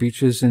 in other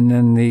beaches. And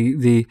then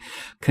the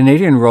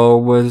Canadian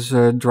role was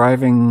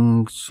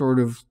driving sort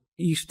of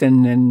east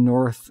and then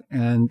north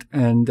and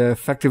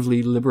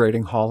effectively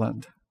liberating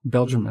Holland,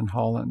 Belgium and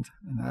Holland,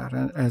 and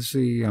that, as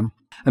the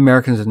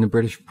Americans and the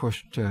British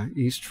pushed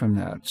east from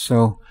that.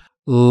 So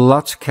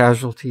lots of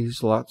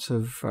casualties, lots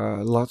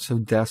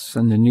of deaths,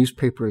 and the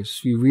newspapers.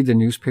 You read the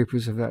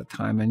newspapers of that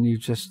time, and you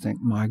just think,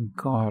 my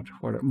God,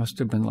 what it must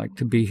have been like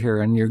to be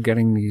here. And you're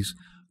getting these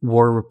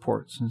war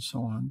reports and so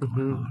on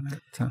going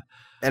on.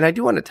 And I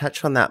do want to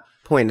touch on that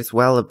point as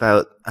well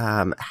about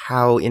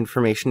how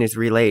information is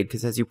relayed,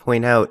 because as you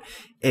point out,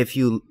 if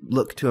you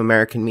look to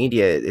American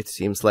media, it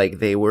seems like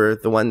they were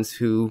the ones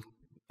who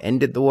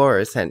ended the war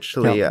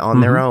essentially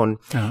on their own.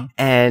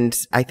 And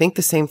I think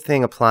the same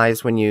thing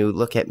applies when you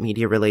look at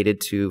media related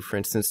to, for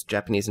instance,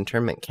 Japanese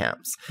internment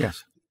camps.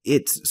 Yes.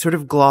 It's sort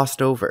of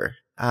glossed over.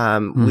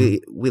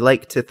 We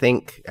like to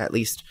think, at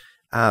least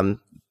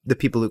the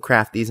people who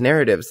craft these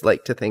narratives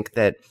like to think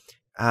that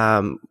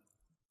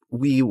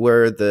we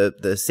were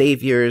the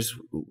saviors.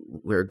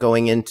 We're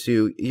going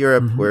into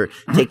Europe. We're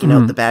taking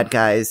out the bad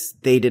guys.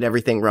 They did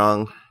everything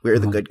wrong. We're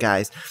the good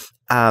guys.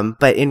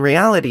 But in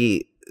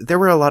reality, there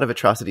were a lot of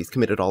atrocities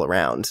committed all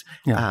around.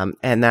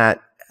 And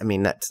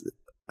that's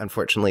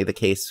unfortunately the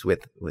case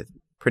with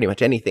pretty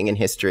much anything in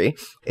history,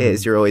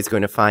 is you're always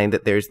going to find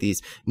that there's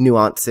these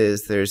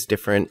nuances. There's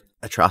different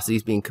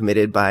atrocities being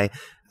committed by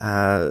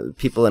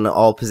people in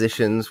all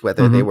positions,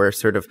 whether they were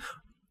sort of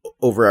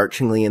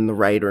overarchingly in the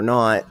right or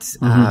not.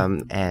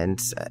 And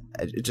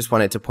I just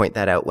wanted to point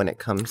that out when it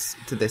comes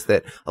to this,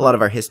 that a lot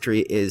of our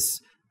history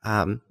is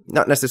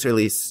not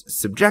necessarily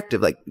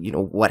subjective, like,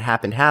 what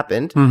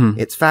happened.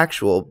 It's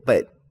factual,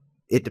 but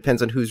it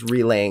depends on who's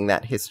relaying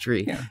that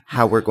history,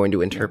 how we're going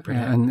to interpret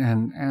it.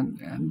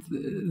 And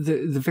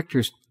the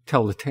victors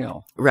tell the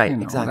tale. Right,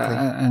 exactly.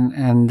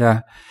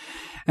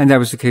 And that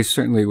was the case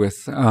certainly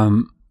with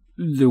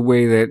the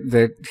way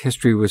that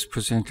history was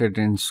presented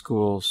in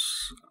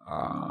schools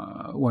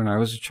when I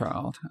was a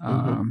child.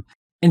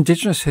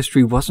 Indigenous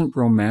history wasn't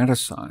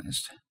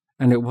romanticized,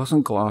 and it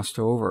wasn't glossed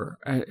over.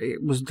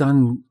 It was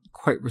done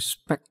quite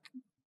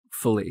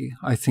respectfully,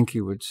 I think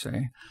you would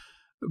say.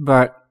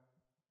 But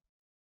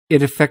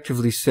it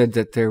effectively said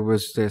that there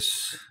was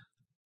this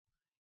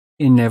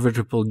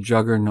inevitable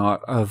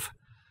juggernaut of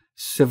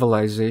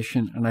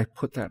civilization, and I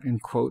put that in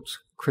quotes.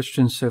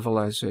 Christian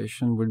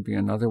civilization would be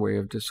another way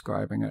of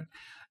describing it,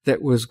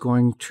 that was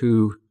going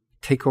to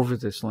take over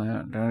this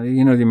land.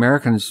 The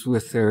Americans,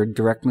 with their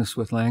directness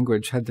with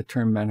language, had the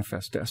term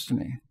manifest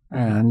destiny.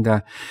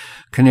 And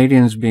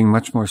Canadians, being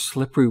much more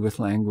slippery with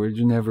language,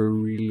 never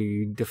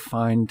really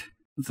defined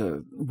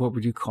what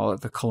would you call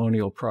it, the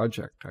colonial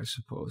project, I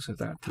suppose, at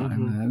that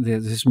time.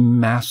 This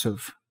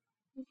massive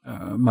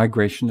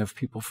migration of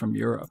people from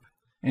Europe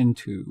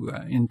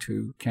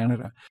into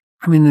Canada.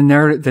 I mean,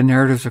 the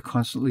narratives are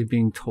constantly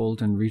being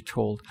told and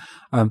retold.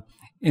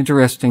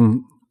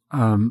 Interesting,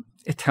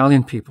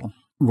 Italian people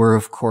were,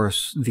 of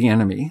course, the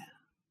enemy.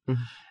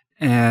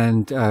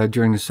 And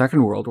during the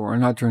Second World War,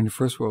 not during the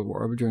First World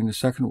War, but during the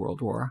Second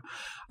World War,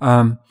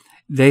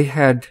 they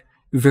had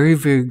very,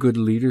 very good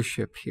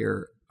leadership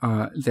here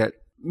that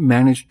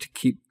managed to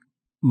keep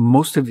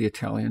most of the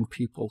Italian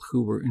people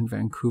who were in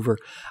Vancouver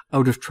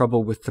out of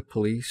trouble with the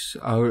police.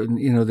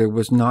 There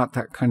was not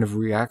that kind of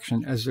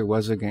reaction as there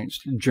was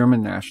against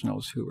German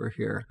nationals who were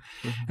here.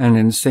 And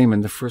then same in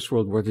the First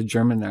World War, the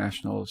German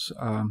nationals,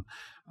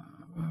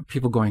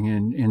 people going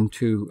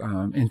into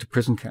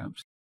prison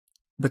camps.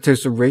 But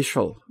there's a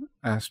racial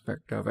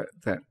aspect of it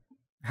that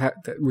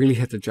really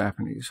hit the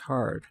Japanese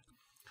hard.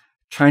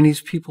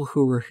 Chinese people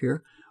who were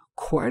here,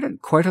 quite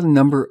a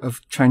number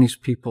of Chinese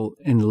people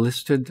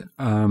enlisted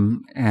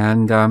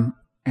and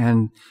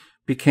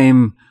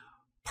became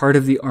part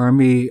of the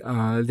army.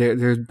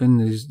 There's been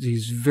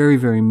these very,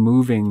 very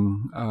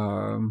moving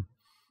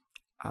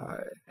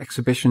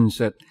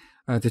exhibitions at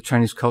the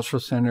Chinese Cultural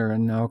Center,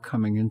 and now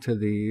coming into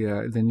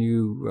the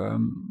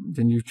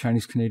new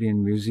Chinese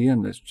Canadian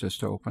Museum that's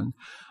just opened,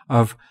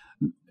 of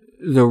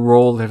the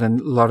role that a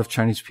lot of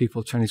Chinese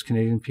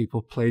Canadian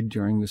people played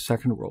during the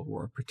Second World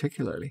War,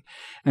 particularly.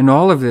 And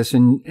all of this,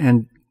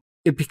 and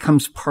it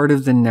becomes part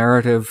of the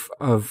narrative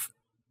of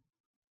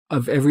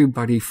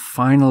everybody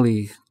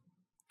finally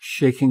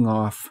shaking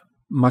off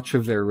much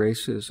of their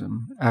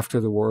racism after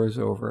the war is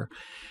over.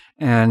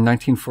 And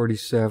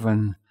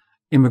 1947,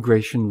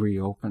 immigration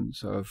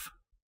reopens of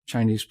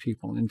Chinese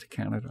people into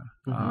Canada.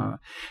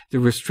 The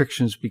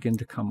restrictions begin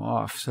to come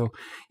off. So,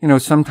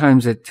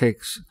 sometimes it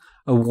takes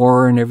a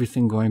war and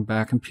everything going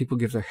back, and people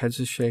give their heads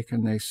a shake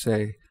and they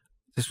say,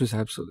 this was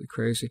absolutely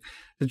crazy.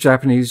 The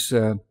Japanese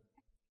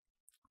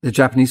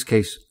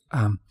case,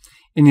 in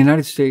the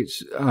United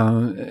States,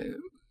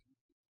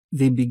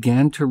 they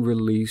began to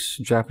release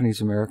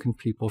Japanese American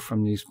people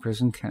from these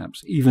prison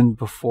camps, even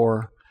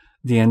before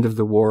the end of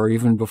the war,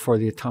 even before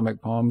the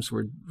atomic bombs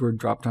were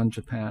dropped on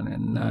Japan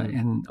in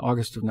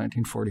August of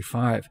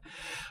 1945.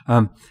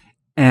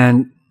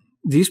 And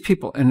these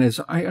people, and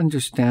as I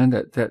understand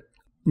it, that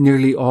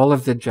nearly all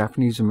of the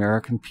Japanese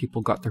American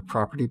people got their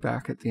property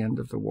back at the end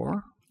of the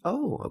war.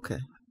 Oh, okay.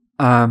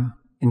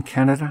 In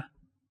Canada,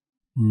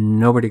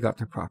 nobody got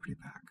their property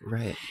back.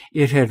 Right.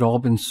 It had all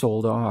been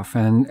sold off.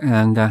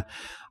 And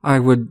I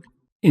would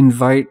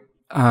invite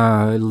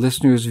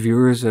listeners,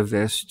 viewers of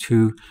this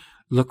to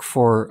look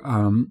for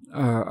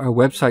a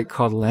website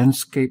called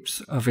Landscapes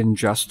of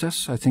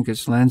Injustice. I think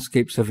it's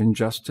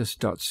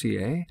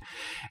landscapesofinjustice.ca.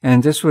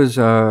 And this was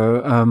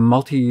a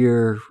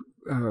multi-year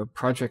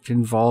project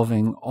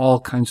involving all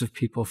kinds of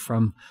people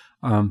from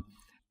the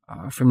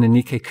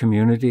Nikkei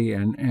community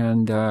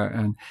and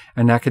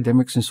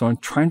academics and so on,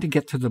 trying to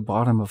get to the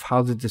bottom of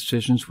how the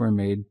decisions were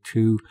made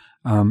to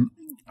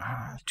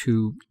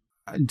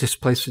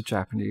displace the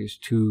Japanese,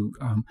 to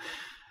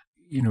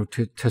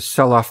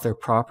sell off their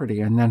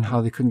property, and then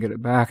how they couldn't get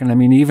it back. And I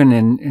mean, even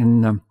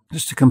in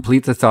just to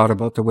complete the thought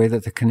about the way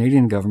that the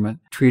Canadian government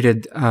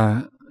treated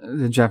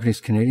the Japanese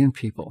Canadian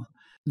people,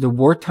 the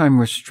wartime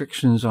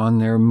restrictions on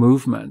their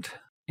movement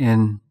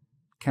in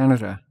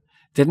Canada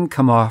didn't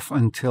come off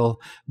until,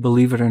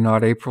 believe it or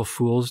not, April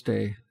Fool's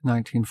Day,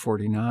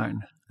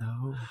 1949.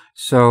 Oh.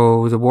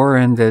 So the war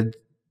ended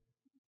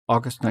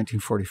August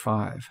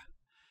 1945.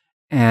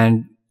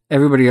 And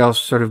everybody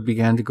else sort of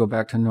began to go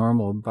back to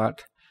normal,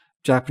 but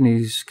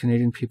Japanese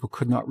Canadian people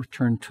could not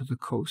return to the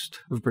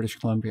coast of British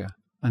Columbia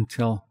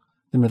until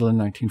the middle of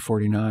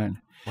 1949.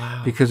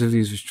 Wow. Because of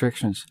these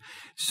restrictions.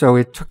 So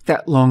it took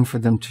that long for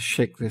them to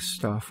shake this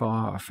stuff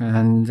off.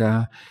 And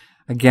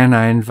again,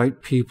 I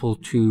invite people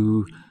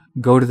to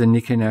go to the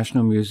Nikkei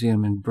National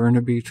Museum in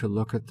Burnaby to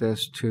look at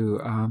this,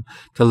 to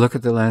look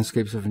at the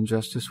Landscapes of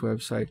Injustice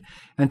website,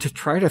 and to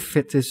try to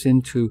fit this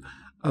into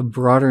a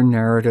broader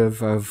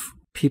narrative of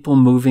people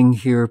moving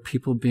here,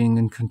 people being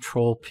in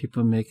control,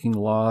 people making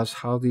laws,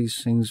 how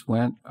these things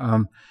went.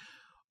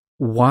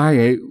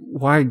 Why,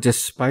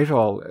 despite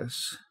all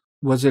this,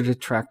 was it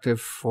attractive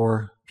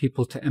for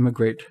people to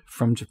emigrate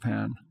from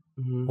Japan?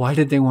 Mm-hmm. Why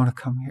did they want to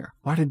come here?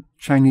 Why did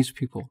Chinese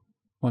people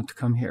want to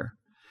come here,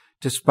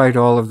 despite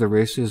all of the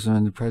racism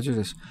and the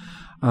prejudice?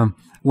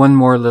 One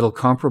more little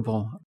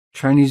comparable.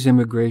 Chinese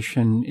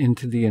immigration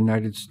into the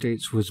United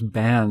States was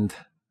banned,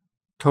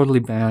 totally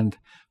banned,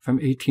 from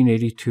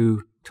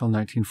 1882 till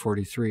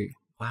 1943.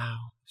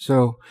 Wow.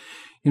 So,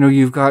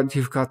 you've got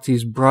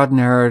these broad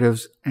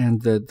narratives,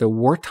 and the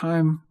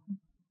wartime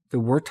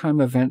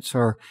events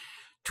are,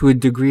 to a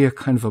degree, a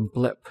kind of a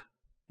blip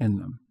in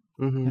them.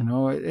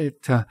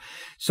 Mm-hmm.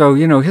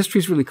 So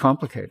history's really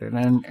complicated,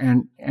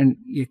 and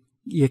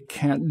you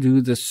can't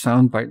do the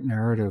soundbite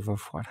narrative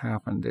of what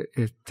happened.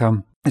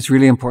 It's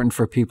really important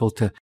for people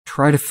to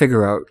try to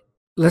figure out.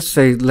 Let's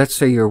say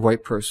you're a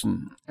white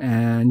person,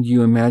 and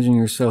you imagine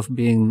yourself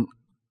being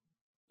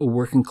a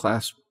working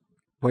class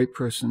white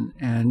person,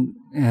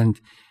 and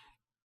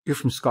you're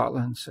from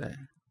Scotland, say,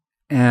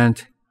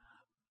 and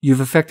you've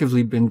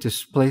effectively been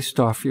displaced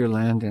off your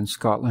land in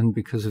Scotland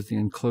because of the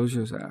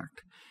Enclosures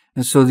Act.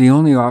 And so the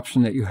only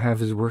option that you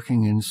have is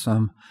working in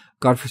some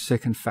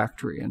godforsaken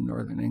factory in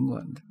northern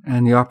England.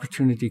 And the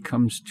opportunity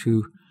comes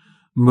to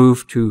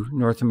move to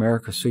North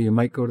America. So you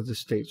might go to the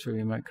States, or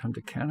you might come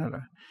to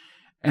Canada.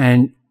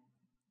 And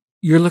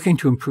you're looking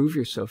to improve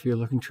yourself. You're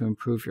looking to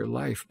improve your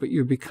life, but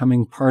you're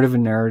becoming part of a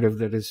narrative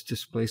that is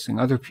displacing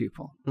other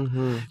people.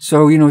 Mm-hmm.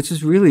 So,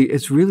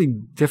 it's really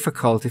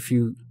difficult if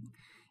you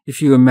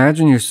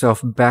imagine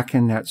yourself back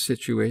in that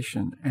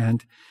situation,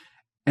 and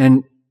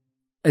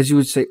as you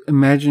would say,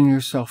 imagine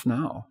yourself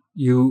now.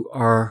 You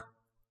are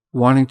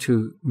wanting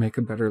to make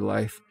a better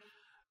life.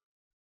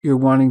 You're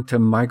wanting to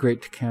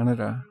migrate to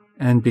Canada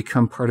and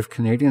become part of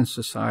Canadian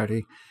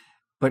society.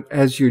 But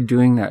as you're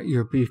doing that,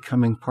 you're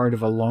becoming part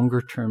of a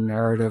longer-term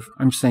narrative.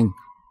 I'm saying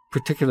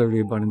particularly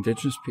about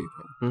Indigenous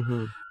people,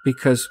 mm-hmm.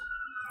 because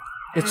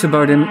it's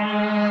about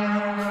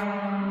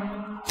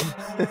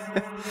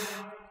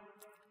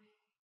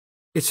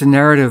it's a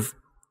narrative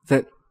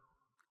that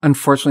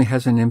unfortunately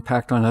has an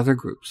impact on other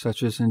groups,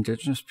 such as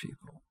Indigenous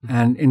people, mm-hmm.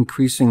 and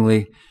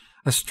increasingly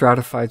a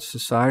stratified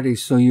society.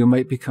 So you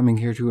might be coming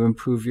here to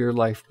improve your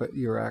life, but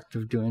your act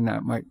of doing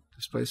that might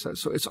displace that.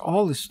 So it's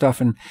all this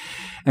stuff.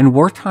 And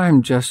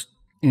wartime just,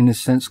 in a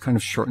sense, kind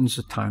of shortens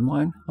the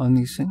timeline on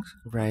these things.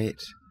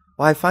 Right.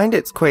 Well, I find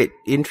it's quite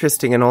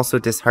interesting and also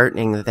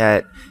disheartening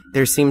that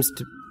there seems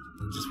to...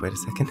 Just wait a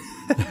second.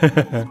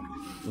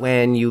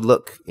 When you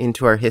look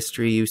into our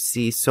history, you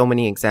see so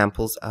many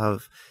examples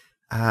of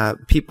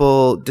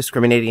people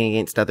discriminating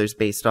against others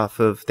based off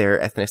of their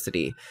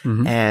ethnicity.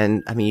 Mm-hmm.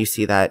 And I mean, you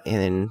see that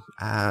in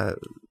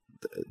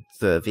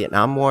the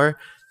Vietnam War.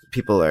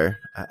 People are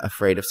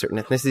afraid of certain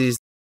ethnicities.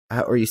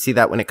 Or you see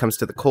that when it comes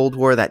to the Cold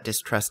War, that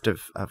distrust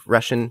of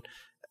Russian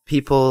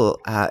people,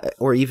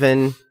 or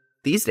even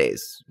these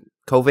days,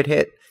 COVID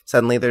hit.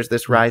 suddenly there's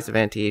this rise of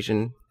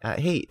anti-Asian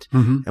hate.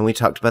 And we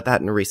talked about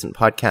that in a recent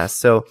podcast.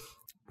 So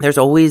there's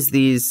always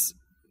these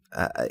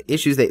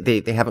issues.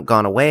 They haven't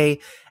gone away.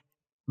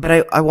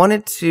 But I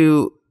wanted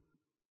to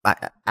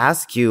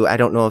ask you, I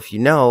don't know if you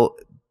know,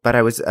 but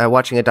I was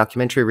watching a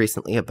documentary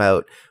recently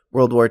about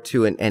World War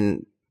II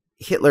and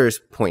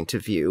Hitler's point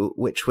of view,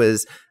 which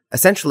was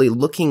essentially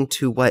looking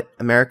to what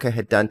America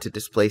had done to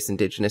displace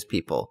indigenous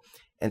people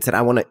and said,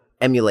 I want to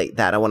emulate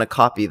that. I want to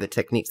copy the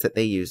techniques that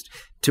they used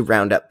to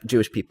round up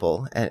Jewish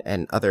people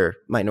and other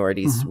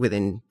minorities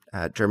within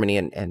Germany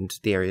and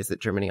the areas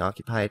that Germany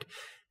occupied.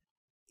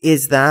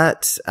 Is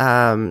that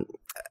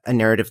a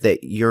narrative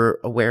that you're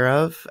aware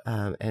of?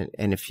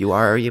 And if you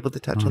are you able to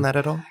touch on that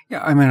at all?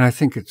 Yeah, I mean, I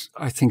think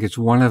it's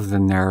one of the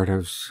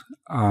narratives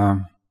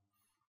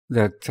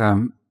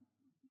that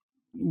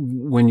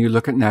when you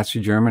look at Nazi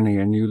Germany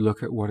and you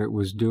look at what it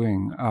was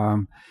doing,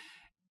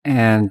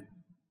 and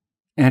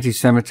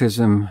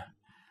anti-Semitism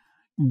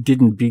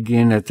didn't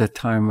begin at the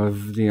time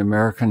of the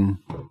American,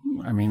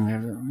 I mean,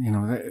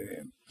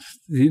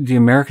 the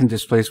American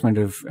displacement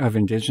of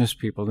indigenous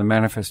people, the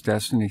Manifest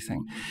Destiny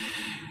thing.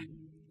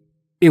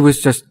 It was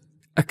just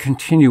a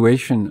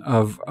continuation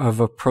of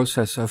a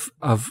process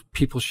of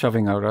people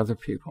shoving out other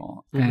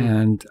people.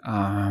 And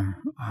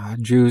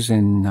Jews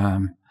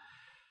in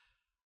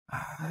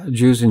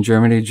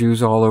Germany,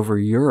 Jews all over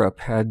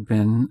Europe had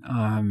been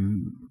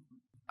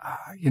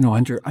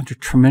under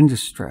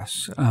tremendous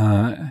stress,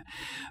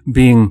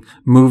 being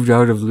moved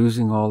out of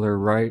losing all their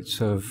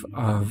rights, of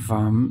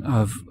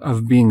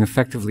being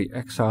effectively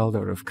exiled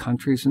out of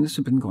countries, and this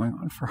had been going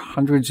on for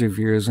hundreds of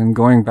years, and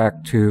going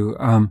back to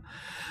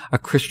a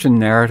Christian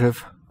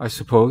narrative, I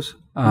suppose.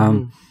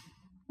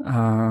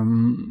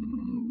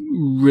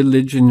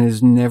 Religion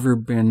has never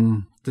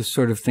been the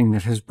sort of thing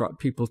that has brought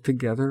people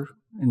together,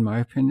 in my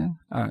opinion.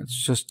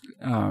 It's just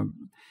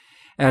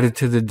added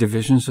to the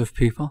divisions of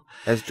people.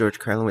 As George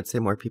Carlin would say,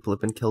 more people have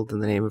been killed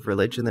in the name of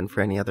religion than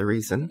for any other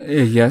reason.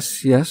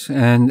 Yes,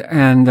 and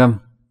I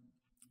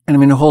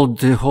mean the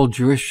whole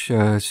Jewish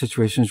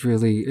situation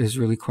is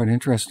really quite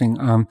interesting.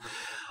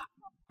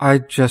 I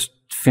just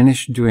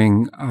finished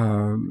doing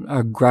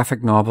a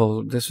graphic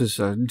novel. This is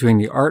doing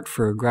the art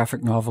for a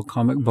graphic novel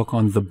comic book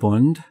on the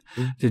Bund,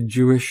 the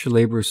Jewish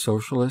Labor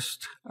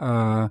Socialist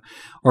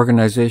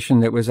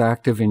organization that was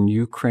active in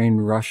Ukraine,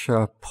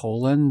 Russia,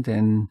 Poland,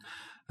 and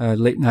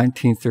late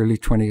 19th, early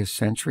 20th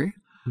century.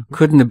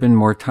 Couldn't have been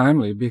more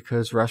timely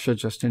because Russia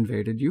just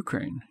invaded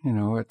Ukraine,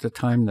 at the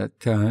time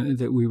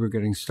that we were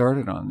getting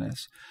started on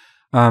this.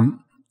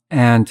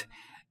 And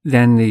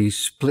then the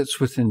splits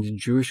within the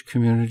Jewish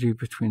community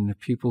between the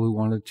people who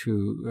wanted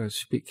to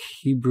speak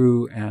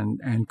Hebrew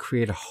and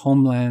create a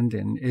homeland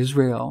in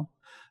Israel,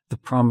 the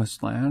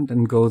Promised Land,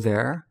 and go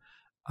there,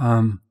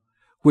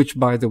 which,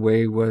 by the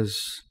way,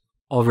 was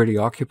already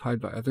occupied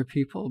by other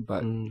people,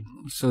 but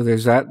so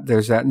there's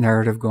that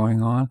narrative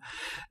going on.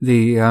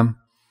 The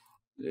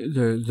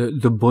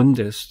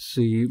Bundists,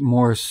 the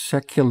more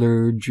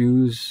secular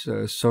Jews,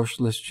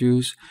 socialist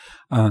Jews,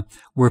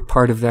 were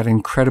part of that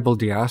incredible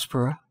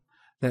diaspora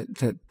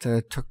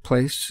that took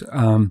place,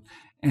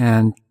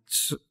 and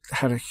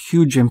had a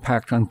huge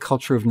impact on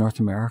culture of North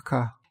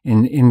America.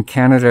 In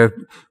Canada,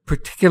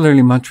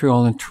 particularly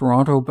Montreal and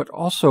Toronto, but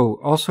also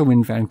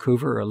in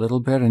Vancouver a little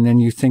bit. And then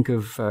you think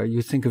of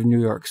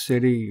New York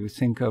City, you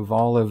think of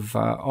all of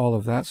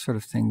that sort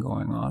of thing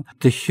going on.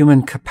 The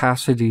human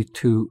capacity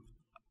to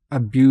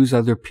abuse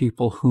other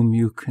people whom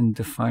you can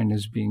define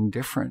as being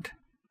different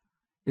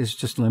is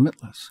just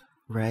limitless.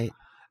 Right.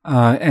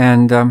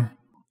 And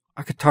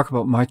I could talk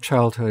about my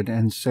childhood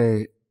and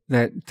say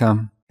that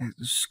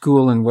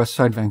school in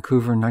Westside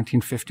Vancouver in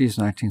 1950s,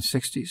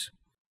 1960s.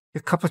 A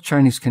couple of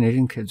Chinese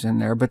Canadian kids in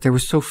there, but there were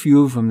so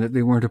few of them that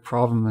they weren't a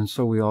problem, and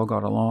so we all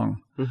got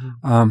along.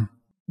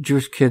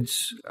 Jewish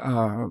kids,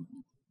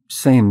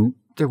 same.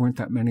 There weren't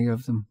that many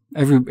of them.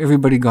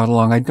 Everybody got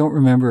along. I don't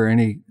remember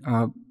any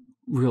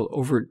real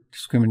overt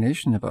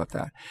discrimination about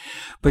that,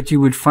 but you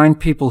would find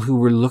people who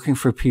were looking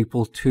for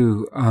people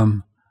to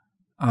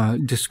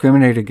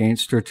discriminate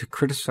against or to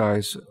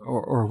criticize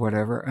or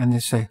whatever, and they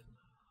say,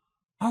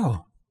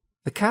 "Oh,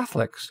 the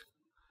Catholics."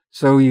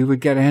 So you would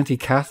get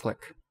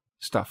anti-Catholic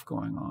stuff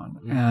going on.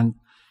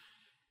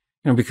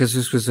 And, because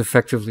this was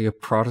effectively a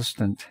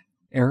Protestant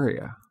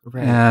area.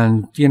 Right.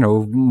 And,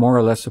 more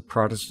or less a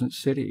Protestant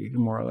city,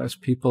 more or less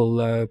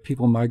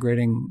people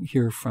migrating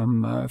here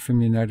from the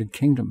United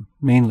Kingdom,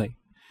 mainly.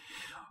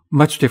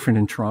 Much different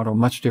in Toronto,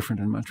 much different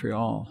in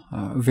Montreal.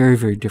 Very,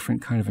 very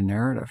different kind of a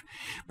narrative.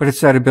 But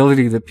it's that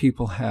ability that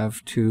people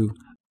have to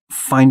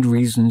find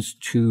reasons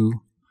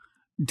to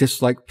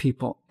dislike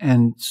people.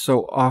 And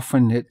so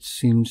often it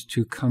seems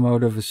to come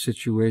out of a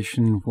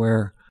situation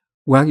where,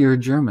 well, you're a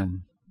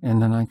German in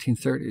the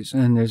 1930s,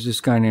 and there's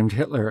this guy named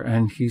Hitler,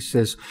 and he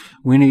says,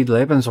 we need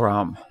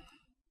Lebensraum.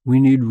 We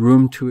need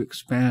room to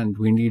expand.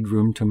 We need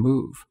room to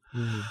move.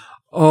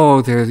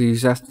 Oh, there are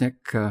these ethnic,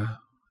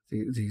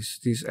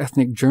 these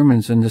ethnic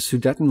Germans in the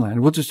Sudetenland.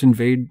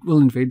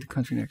 We'll invade the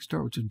country next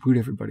door. We'll just boot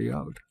everybody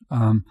out.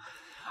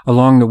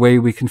 along the way,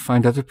 we can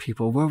find other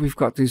people. Well, we've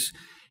got these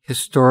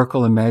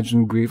historical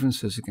imagined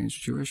grievances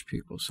against Jewish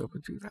people, so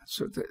we do that.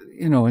 So,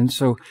 and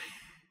so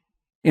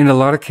in a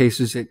lot of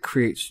cases, it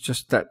creates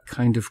just that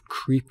kind of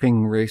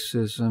creeping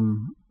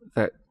racism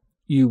that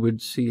you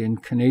would see in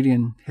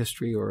Canadian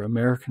history or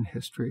American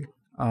history.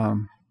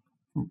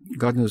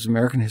 God knows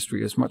American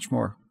history is much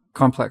more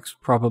complex,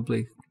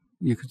 probably,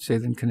 you could say,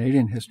 than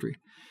Canadian history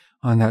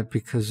on that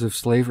because of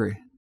slavery.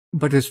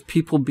 But as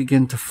people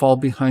begin to fall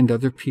behind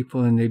other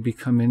people and they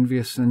become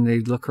envious and they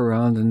look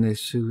around and they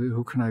say,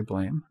 who can I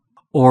blame?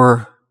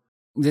 Or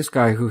this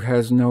guy who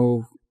has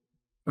no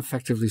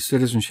effectively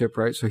citizenship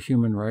rights or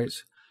human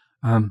rights,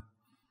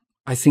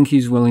 I think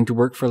he's willing to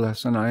work for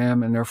less than I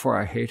am, and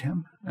therefore I hate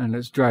him, and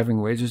it's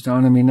driving wages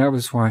down. I mean, that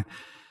was why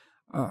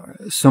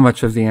so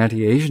much of the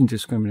anti-Asian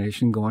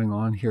discrimination going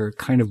on here,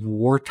 kind of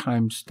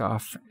wartime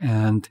stuff,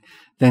 and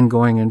then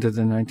going into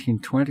the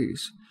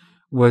 1920s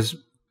was,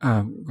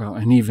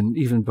 and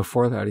even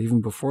before that, even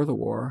before the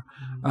war,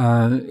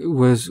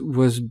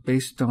 was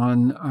based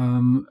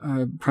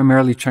on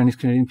primarily Chinese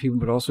Canadian people,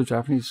 but also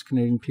Japanese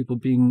Canadian people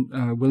being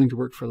willing to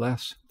work for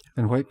less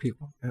than white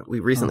people.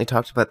 We recently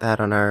talked about that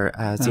on our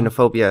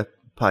xenophobia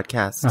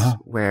podcast,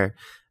 where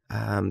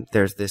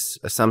there's this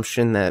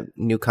assumption that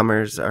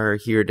newcomers are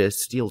here to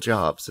steal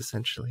jobs,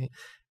 essentially.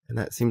 And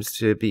that seems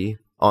to be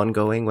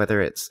ongoing,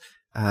 whether it's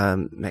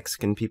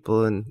Mexican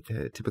people and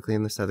typically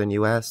in the southern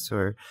U.S.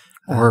 or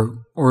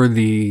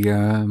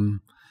the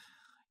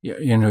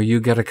you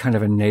get a kind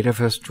of a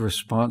nativist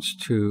response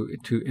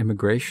to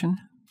immigration.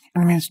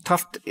 I mean, it's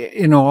tough.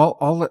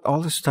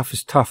 All this stuff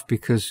is tough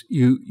because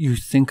you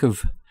think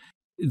of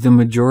the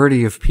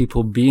majority of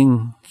people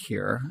being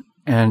here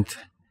and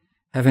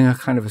having a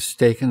kind of a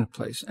stake in a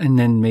place, and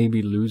then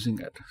maybe losing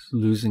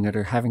it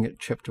or having it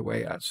chipped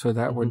away at. So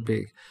that would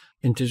be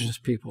Indigenous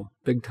people,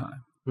 big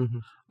time.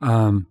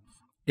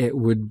 It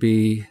would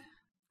be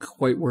a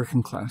white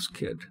working class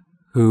kid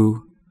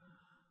who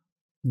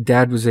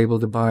dad was able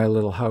to buy a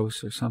little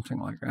house or something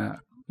like that,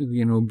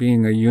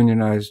 being a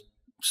unionized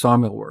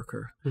sawmill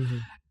worker,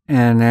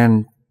 and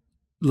then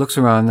looks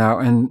around now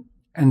and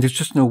there's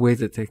just no way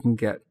that they can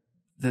get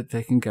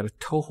a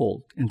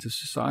toehold into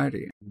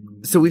society.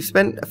 So we've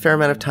spent a fair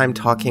amount of time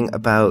talking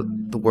about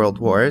the world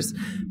wars,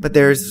 but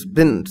there's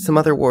been some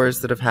other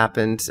wars that have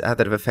happened that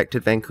have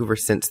affected Vancouver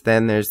since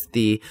then. There's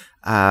the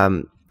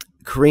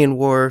Korean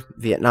War,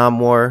 Vietnam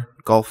War,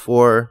 Gulf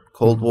War,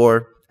 Cold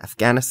War,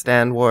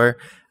 Afghanistan War.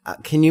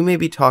 Can you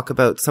maybe talk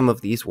about some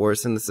of these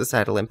wars and the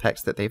societal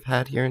impacts that they've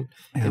had here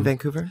in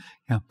Vancouver?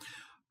 Yeah.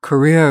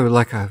 Korea,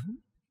 like a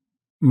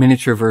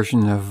miniature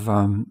version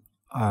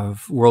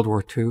of World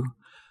War II.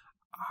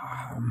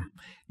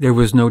 There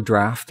was no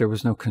draft. There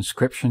was no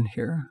conscription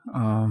here.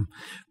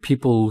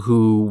 People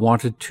who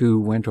wanted to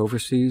went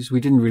overseas. We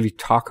didn't really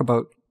talk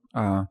about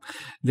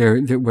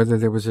whether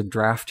there was a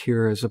draft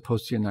here as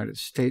opposed to the United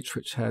States,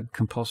 which had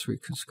compulsory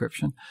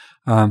conscription.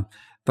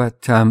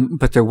 But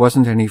there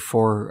wasn't any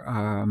for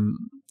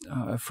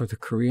the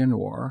Korean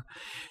War.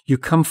 You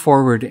come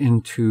forward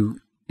into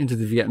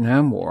the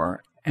Vietnam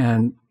War,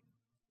 and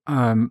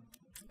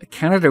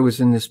Canada was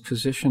in this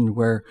position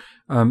where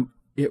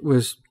it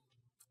was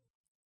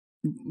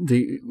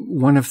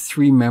one of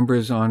three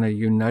members on a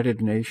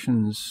United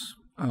Nations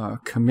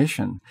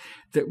commission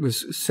that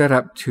was set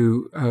up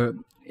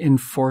to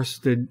enforce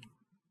the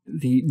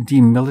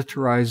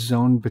demilitarized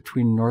zone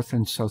between North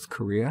and South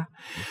Korea,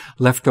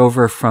 left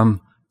over from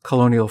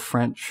colonial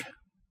French,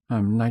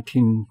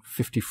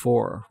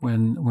 1954,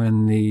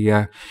 when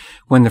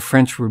the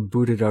French were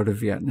booted out of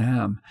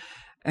Vietnam,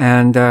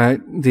 and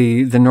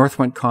the North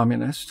went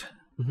communist.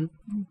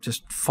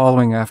 Just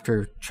following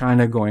after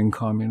China going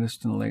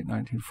communist in the late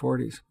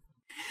 1940s.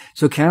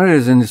 So Canada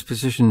is in this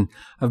position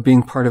of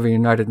being part of a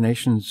United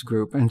Nations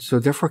group, and so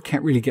therefore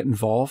can't really get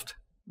involved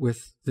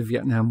with the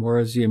Vietnam War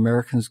as the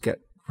Americans get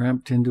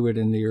ramped into it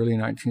in the early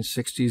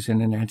 1960s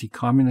in an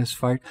anti-communist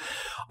fight.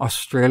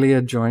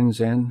 Australia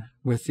joins in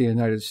with the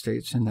United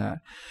States in that.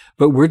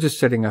 But we're just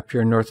sitting up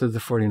here north of the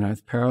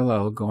 49th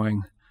parallel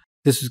going,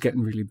 this is getting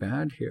really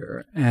bad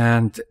here.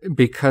 And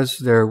because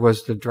there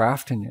was the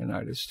draft in the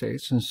United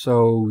States, and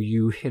so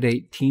you hit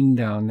 18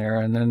 down there,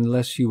 and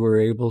unless you were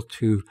able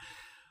to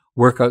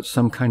work out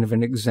some kind of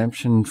an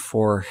exemption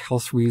for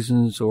health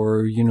reasons,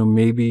 or,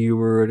 maybe you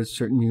were at a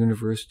certain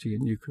university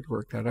and you could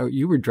work that out,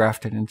 you were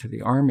drafted into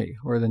the Army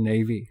or the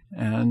Navy,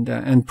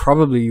 and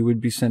probably you would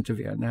be sent to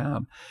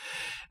Vietnam.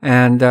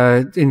 And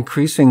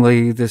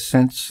increasingly the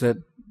sense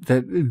that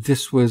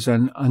this was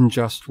an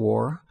unjust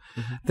war,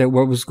 that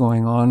what was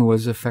going on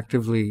was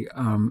effectively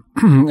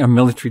a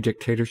military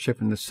dictatorship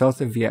in the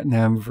south of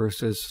Vietnam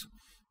versus,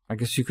 I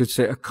guess you could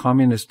say, a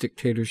communist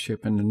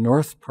dictatorship in the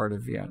north part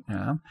of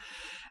Vietnam.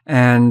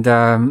 And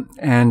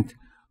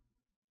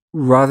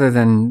rather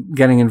than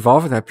getting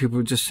involved with that, people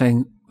were just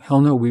saying,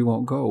 hell no, we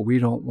won't go. We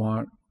don't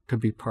want to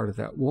be part of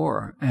that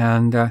war.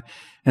 And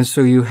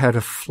so you had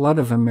a flood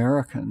of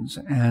Americans,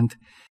 and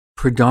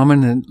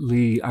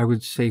predominantly, I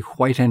would say,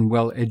 white and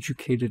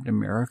well-educated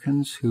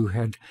Americans who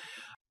had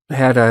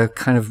had a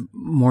kind of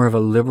more of a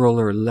liberal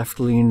or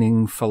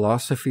left-leaning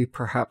philosophy,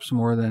 perhaps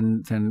more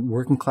than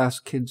working-class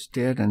kids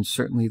did, and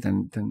certainly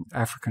than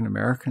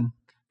African-American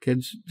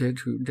kids did,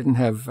 who didn't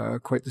have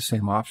quite the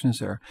same options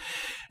there.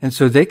 And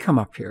so they come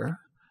up here,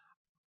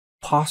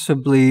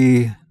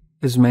 possibly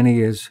as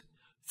many as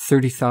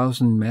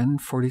 30,000 men,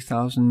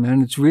 40,000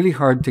 men. It's really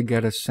hard to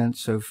get a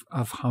sense of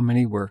how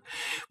many were.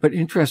 But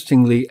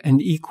interestingly,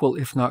 an equal,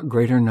 if not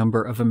greater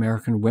number of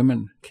American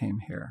women came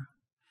here.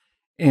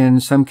 In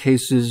some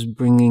cases,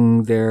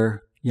 bringing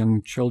their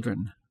young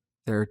children,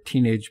 their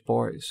teenage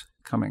boys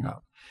coming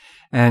up,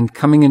 and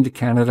coming into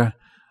Canada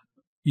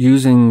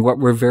using what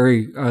were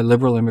very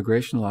liberal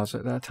immigration laws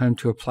at that time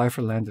to apply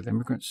for landed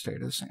immigrant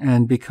status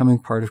and becoming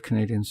part of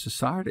Canadian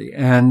society.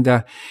 And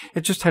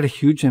it just had a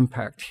huge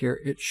impact here.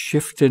 It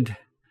shifted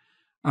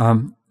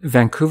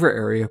Vancouver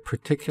area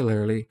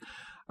particularly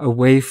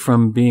away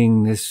from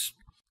being this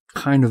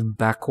kind of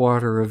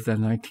backwater of the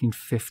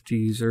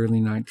 1950s,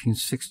 early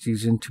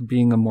 1960s into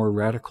being a more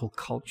radical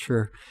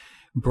culture,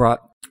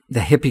 brought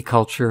the hippie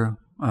culture,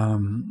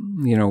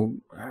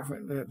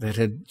 that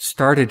had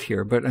started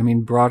here, but I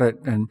mean, brought it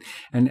and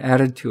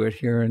added to it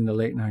here in the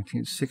late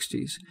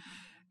 1960s.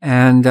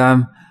 And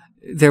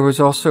there was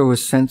also a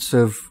sense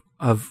of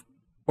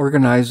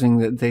organizing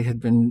that they had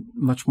been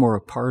much more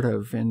a part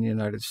of in the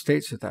United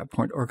States at that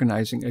point,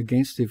 organizing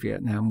against the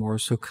Vietnam War,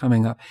 so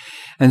coming up.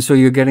 And so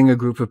you're getting a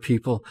group of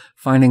people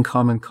finding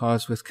common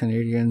cause with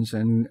Canadians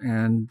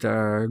and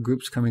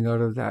groups coming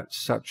out of that,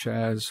 such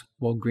as,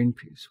 well,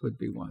 Greenpeace would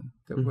be one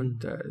that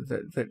would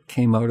that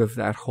came out of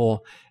that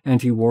whole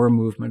anti-war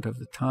movement of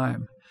the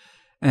time.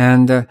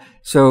 And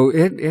so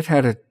it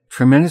had a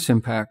tremendous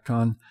impact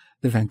on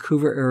the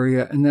Vancouver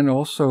area, and then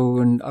also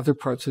in other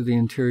parts of the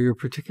interior,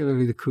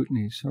 particularly the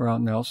Kootenays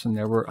around Nelson.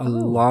 There were a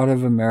lot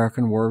of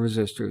American war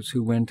resistors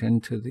who went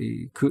into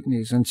the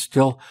Kootenays, and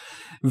still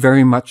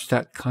very much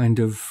that kind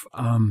of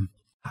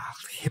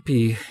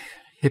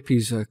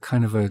hippie's a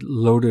kind of a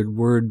loaded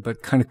word,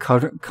 but kind of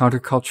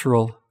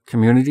countercultural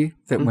community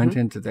that went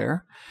into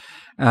there.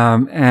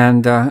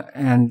 And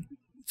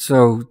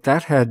so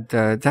that had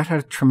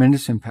a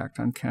tremendous impact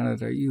on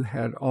Canada. You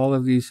had all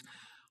of these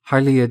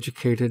highly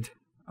educated,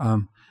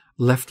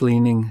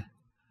 left-leaning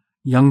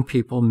young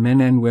people,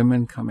 men and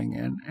women coming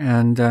in.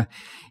 And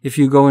if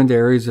you go into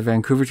areas of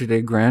Vancouver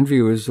today,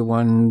 Grandview is the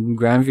one,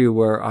 Grandview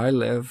where I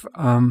live,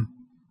 a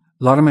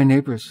lot of my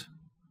neighbors,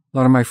 a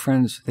lot of my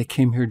friends, they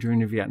came here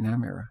during the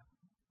Vietnam era.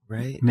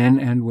 Right. Men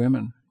and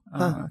women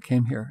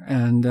came here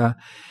and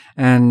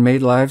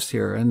made lives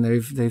here, and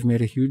they've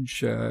made a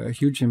huge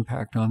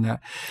impact on that.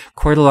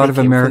 Quite a lot of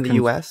Americans. From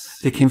the U.S.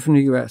 They came from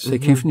the U.S. They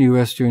came from the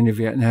U.S. during the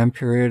Vietnam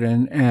period,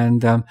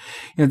 and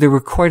there were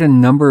quite a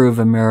number of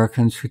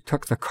Americans who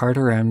took the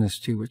Carter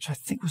amnesty, which I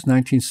think was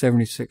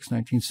 1976,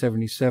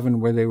 1977,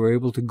 where they were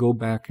able to go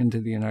back into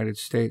the United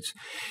States,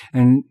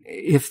 and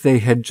if they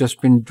had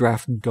just been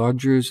draft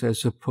dodgers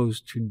as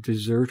opposed to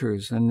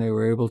deserters, and they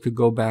were able to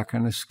go back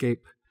and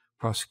escape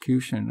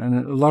prosecution.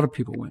 And a lot of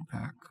people went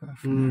back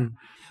from there.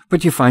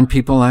 But you find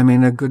people, I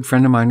mean, a good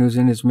friend of mine who's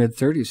in his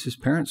mid-30s, his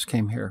parents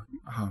came here,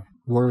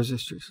 war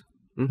resistors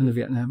in the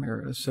Vietnam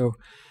era. So,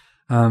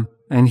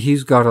 and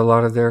he's got a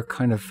lot of their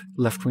kind of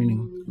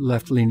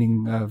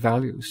left-leaning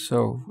values.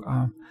 So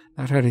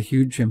that had a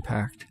huge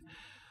impact.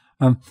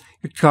 You're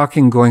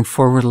talking going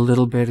forward a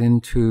little bit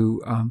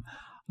into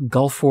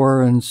Gulf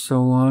War and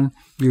so on.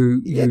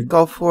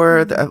 Gulf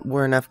War, the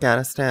war in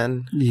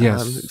Afghanistan.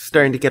 Yes.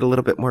 Starting to get a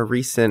little bit more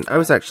recent. I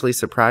was actually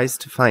surprised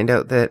to find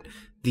out that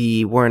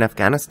the war in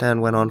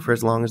Afghanistan went on for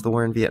as long as the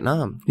war in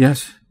Vietnam.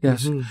 Yes.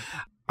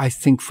 I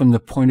think from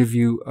the point of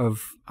view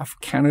of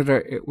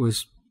Canada, it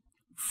was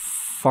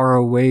far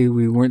away.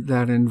 We weren't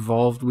that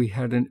involved. We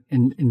had an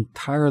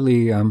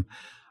entirely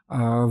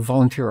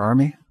volunteer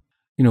army.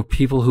 You know,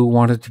 people who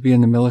wanted to be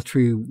in the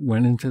military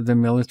went into the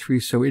military,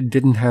 so it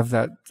didn't have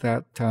that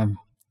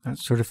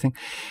sort of thing.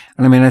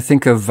 And I mean, I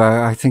think of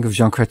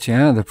Jean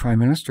Chrétien, the prime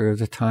minister at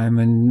the time,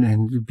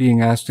 and being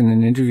asked in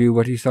an interview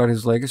what he thought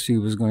his legacy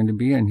was going to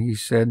be, and he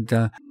said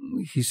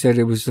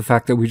it was the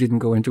fact that we didn't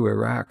go into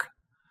Iraq.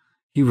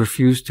 He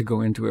refused to go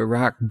into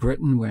Iraq.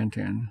 Britain went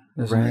in,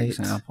 as an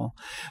example,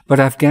 but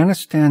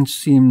Afghanistan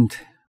seemed.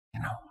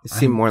 It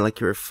seemed more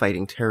like you were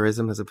fighting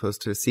terrorism as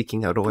opposed to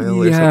seeking out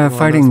oil. Yeah,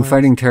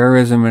 fighting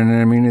terrorism, and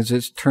I mean, as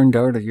it's turned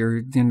out,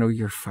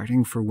 you're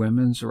fighting for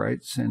women's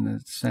rights in a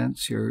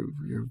sense.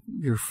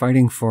 You're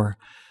fighting for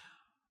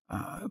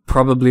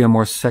probably a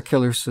more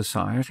secular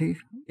society,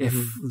 if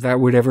that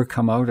would ever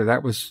come out. Or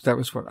that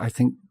was what I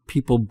think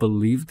people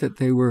believed that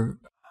they were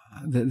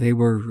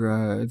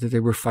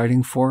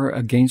fighting for,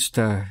 against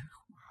a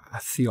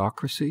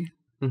theocracy,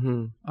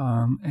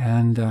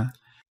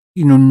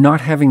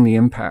 not having the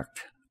impact.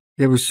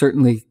 There were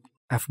certainly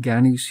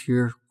Afghanis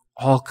here,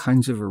 all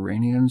kinds of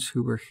Iranians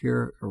who were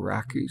here,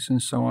 Iraqis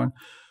and so on,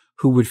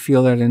 who would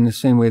feel that in the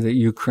same way that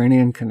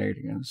Ukrainian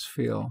Canadians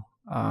feel,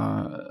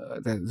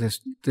 this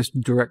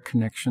direct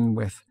connection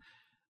with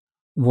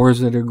wars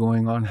that are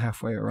going on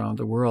halfway around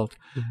the world.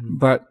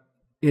 But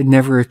it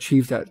never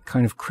achieved that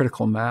kind of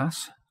critical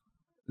mass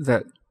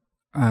that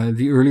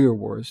the earlier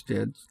wars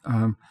did.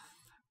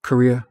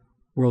 Korea,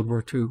 World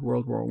War II,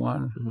 World War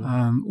One,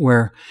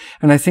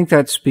 and I think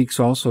that speaks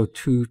also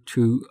to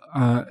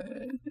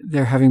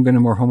there having been a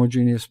more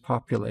homogeneous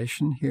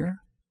population here.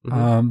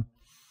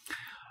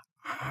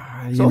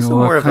 It's also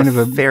more of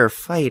a fair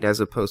fight as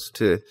opposed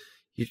to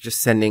you're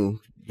just sending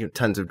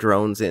tons of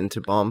drones in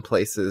to bomb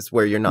places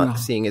where you're not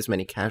seeing as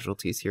many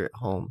casualties here at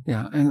home.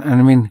 Yeah, and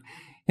I mean,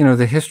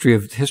 the history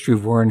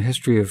of war and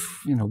history of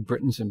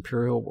Britain's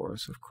imperial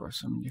wars. Of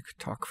course, I mean, you could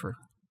talk for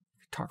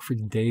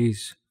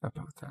days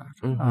about that.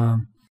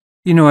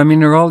 I mean,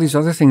 there are all these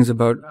other things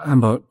about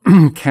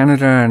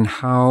Canada and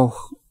how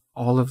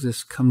all of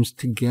this comes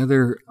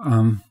together.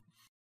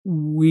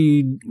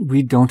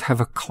 We don't have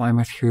a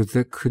climate here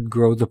that could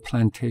grow the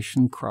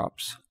plantation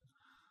crops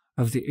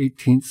of the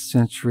 18th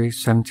century,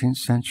 17th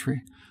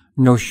century.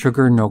 No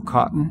sugar, no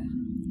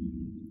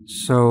cotton.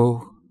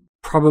 So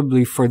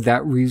probably for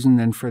that reason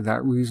and for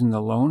that reason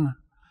alone,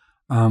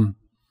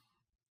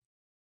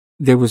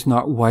 there was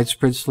not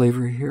widespread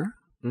slavery here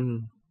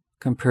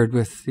compared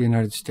with the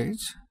United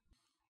States.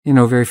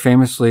 Very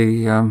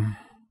famously,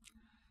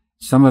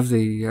 some of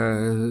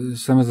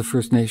the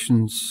First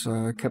Nations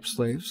kept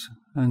slaves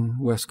on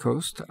the West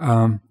Coast.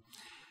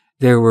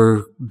 There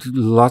were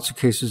lots of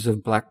cases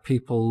of black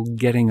people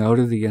getting out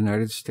of the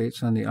United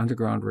States on the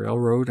Underground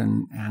Railroad,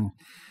 and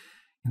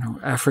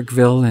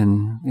Africville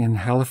in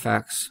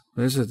Halifax.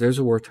 There's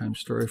a wartime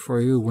story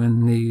for you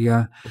when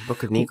the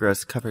Book of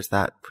Negroes covers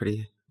that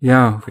pretty.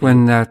 Yeah,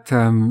 when that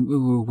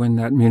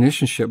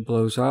munition ship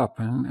blows up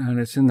and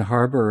it's in the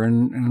harbor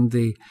and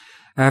the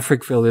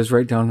Africville is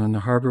right down on the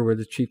harbor where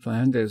the cheap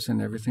land is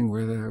and everything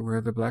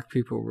where the black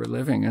people were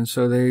living, and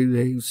so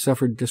they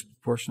suffered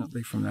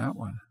disproportionately from that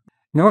one.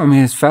 No, I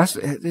mean it's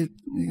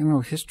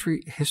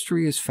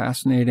history is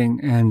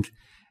fascinating,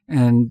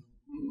 and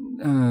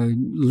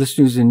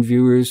listeners and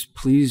viewers,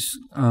 please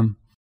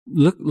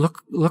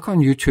look on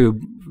YouTube,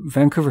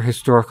 Vancouver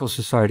Historical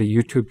Society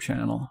YouTube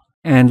channel.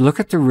 And look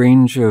at the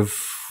range of,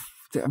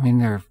 I mean,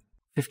 there are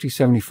 50,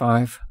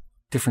 75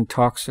 different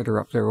talks that are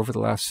up there over the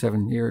last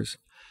 7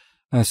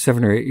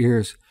 or 8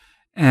 years.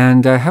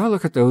 And have a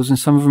look at those, and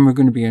some of them are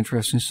going to be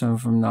interesting, some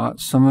of them not.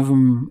 Some of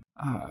them,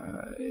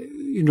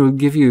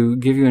 give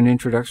you an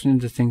introduction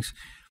into things.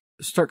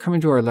 Start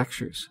coming to our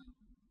lectures,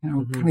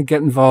 kind of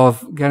get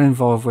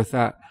involved with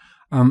that.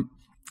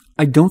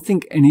 I don't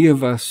think any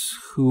of us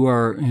who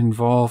are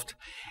involved,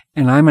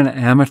 and I'm an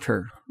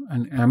amateur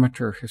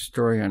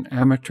historian,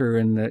 amateur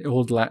in the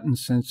old Latin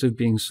sense of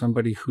being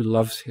somebody who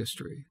loves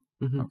history.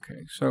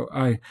 Okay, so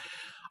I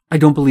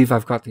don't believe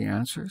I've got the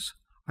answers.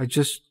 I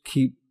just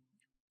keep,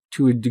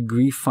 to a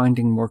degree,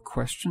 finding more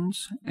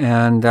questions,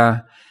 and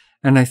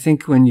I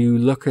think when you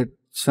look at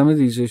some of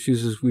these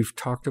issues, as we've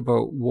talked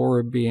about,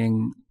 war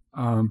being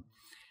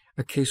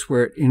a case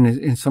where,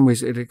 in some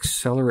ways, it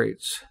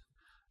accelerates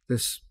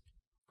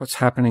what's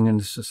happening in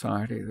the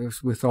society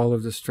with all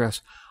of the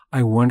stress.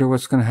 I wonder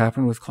what's going to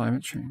happen with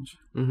climate change.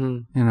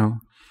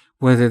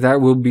 Whether that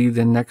will be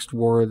the next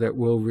war that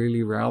will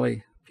really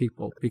rally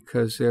people,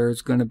 because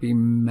there's going to be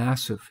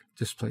massive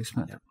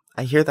displacement. Yeah.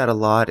 I hear that a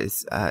lot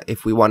is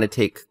if we want to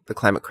take the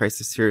climate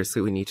crisis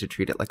seriously, we need to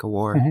treat it like a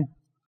war.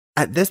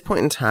 At this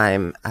point in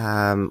time,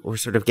 we're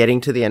sort of getting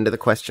to the end of the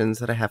questions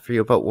that I have for you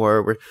about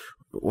war. We're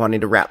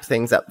wanting to wrap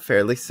things up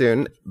fairly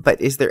soon.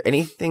 But is there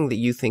anything that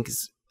you think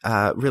is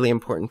really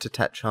important to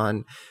touch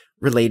on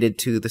related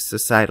to the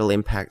societal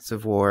impacts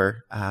of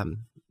war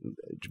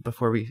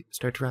before we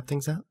start to wrap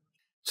things up?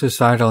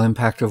 Societal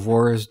impact of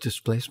war is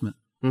displacement.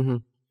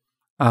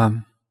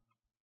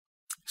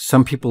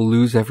 Some people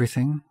lose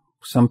everything.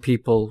 Some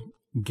people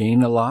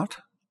gain a lot.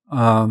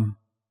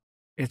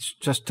 It's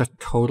just a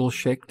total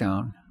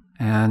shakedown.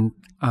 And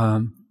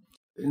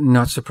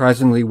not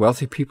surprisingly,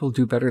 wealthy people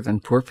do better than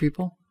poor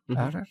people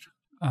at it.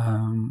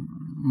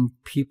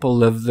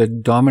 People of the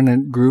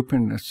dominant group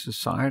in a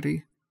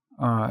society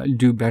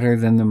do better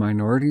than the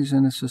minorities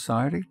in a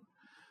society.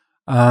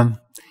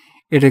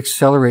 It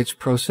accelerates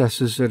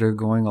processes that are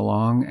going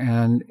along,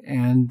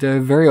 and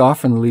very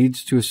often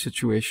leads to a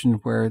situation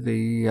where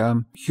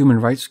the human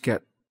rights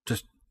get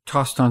just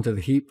tossed onto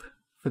the heap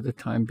for the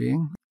time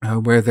being,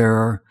 where there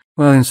are,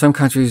 well, in some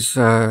countries,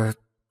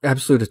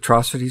 absolute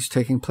atrocities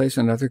taking place.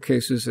 In other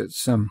cases,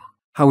 it's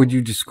how would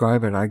you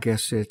describe it? I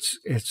guess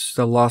it's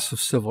the loss of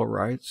civil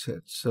rights.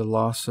 It's the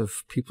loss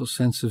of people's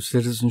sense of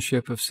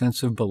citizenship, of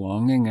sense of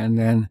belonging, and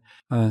then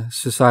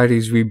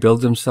societies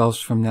rebuild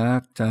themselves from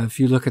that. If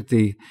you look at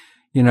the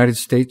United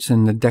States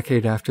in the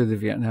decade after the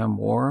Vietnam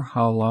War,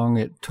 how long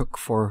it took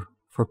for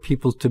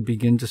people to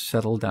begin to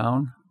settle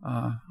down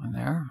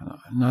there.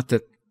 Not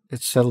that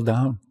it settled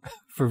down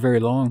for very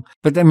long,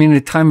 but I mean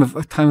a time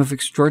of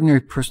extraordinary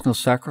personal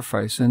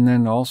sacrifice, and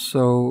then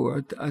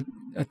also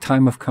a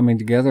time of coming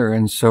together.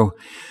 And so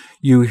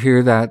you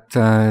hear that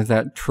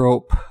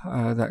trope,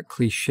 that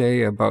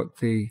cliche about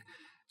the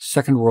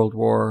Second World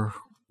War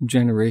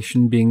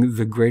generation being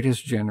the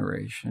greatest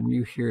generation.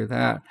 You hear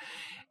that,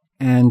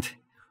 and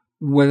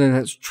whether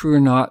that's true or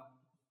not,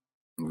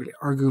 really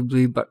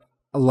arguably, but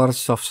a lot of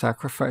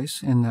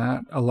self-sacrifice in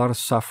that, a lot of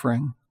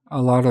suffering,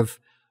 a lot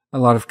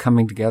of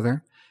coming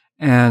together,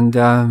 and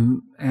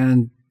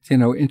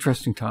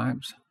interesting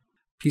times.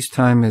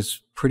 Peacetime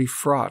is pretty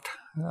fraught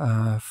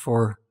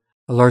for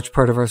a large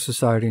part of our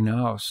society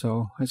now,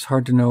 so it's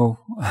hard to know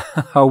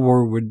how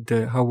war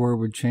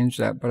would change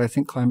that. But I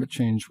think climate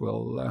change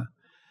will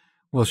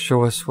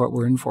show us what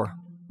we're in for.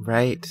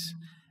 Right.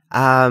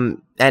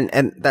 And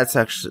that's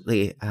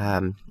actually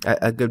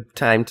a good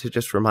time to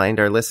just remind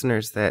our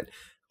listeners that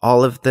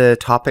all of the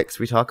topics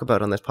we talk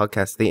about on this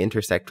podcast, they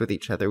intersect with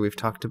each other. We've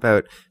talked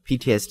about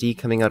PTSD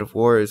coming out of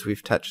wars.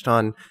 We've touched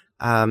on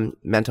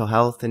mental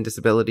health and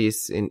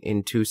disabilities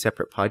in two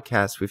separate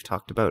podcasts. We've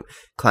talked about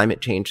climate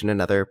change in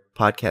another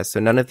podcast. So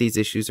none of these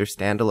issues are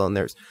standalone.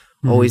 There's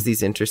always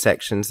these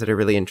intersections that are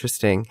really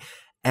interesting.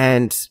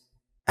 And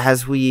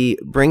as we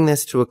bring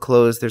this to a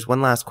close, there's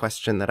one last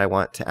question that I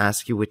want to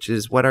ask you, which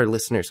is what our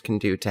listeners can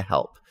do to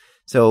help.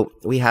 So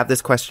we have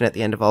this question at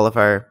the end of all of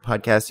our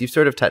podcasts. You've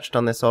sort of touched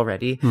on this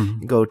already.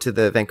 Go to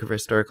the Vancouver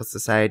Historical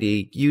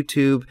Society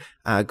YouTube,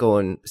 go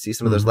and see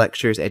some of those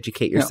lectures,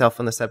 educate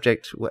yourself on the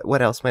subject.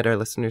 What else might our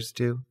listeners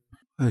do?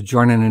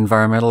 Join an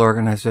environmental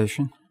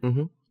organization.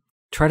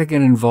 Try to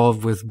get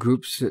involved with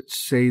groups that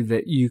say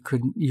that you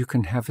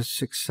can have a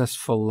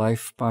successful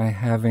life by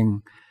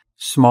having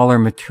smaller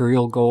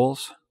material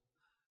goals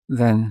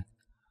than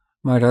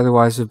might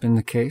otherwise have been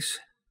the case.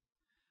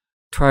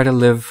 Try to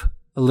live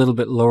a little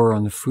bit lower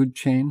on the food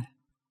chain.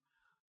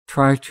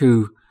 Try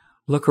to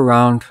look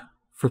around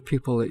for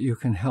people that you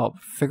can help.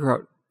 Figure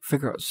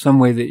out some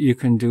way that you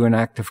can do an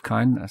act of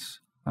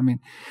kindness. I mean,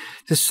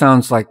 this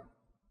sounds like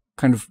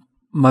kind of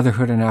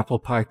motherhood and apple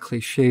pie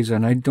cliches,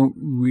 and I don't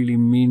really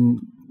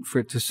mean for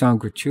it to sound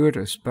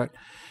gratuitous, but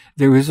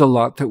there is a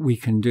lot that we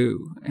can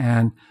do.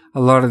 And a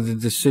lot of the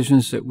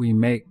decisions that we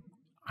make,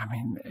 I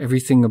mean,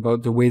 everything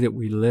about the way that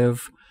we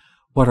live,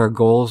 what our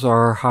goals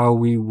are, how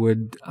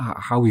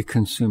we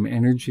consume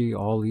energy,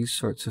 all these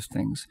sorts of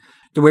things.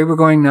 The way we're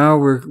going now,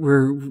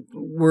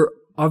 we're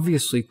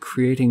obviously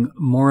creating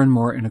more and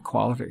more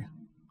inequality,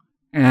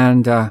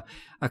 and a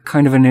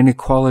kind of an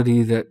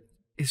inequality that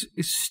is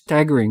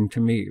staggering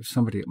to me,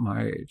 somebody at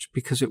my age,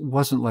 because it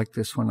wasn't like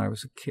this when I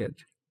was a kid.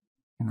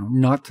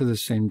 Not to the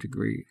same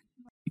degree.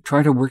 We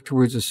try to work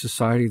towards a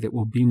society that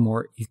will be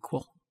more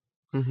equal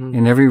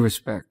in every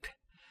respect,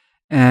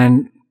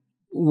 and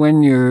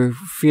when you're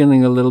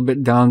feeling a little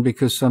bit down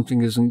because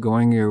something isn't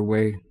going your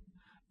way,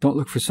 don't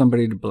look for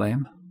somebody to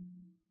blame.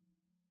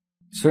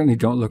 Certainly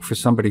don't look for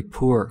somebody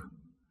poor,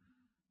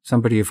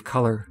 somebody of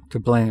color to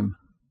blame.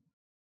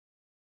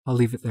 I'll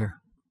leave it there.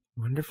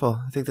 Wonderful.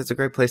 I think that's a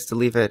great place to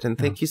leave it. And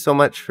thank you so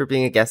much for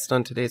being a guest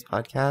on today's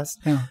podcast.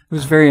 Yeah, it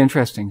was very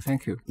interesting.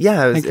 Thank you.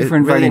 Yeah, it was Thank you for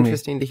inviting really me.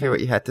 interesting to hear what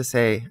you had to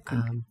say.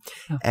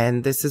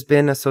 And this has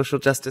been a social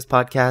justice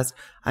podcast.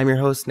 I'm your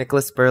host,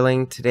 Nicholas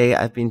Sperling. Today,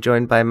 I've been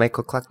joined by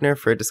Michael Kluckner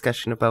for a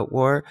discussion about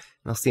war,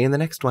 and I'll see you in the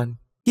next one.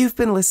 You've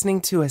been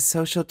listening to a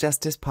social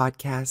justice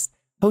podcast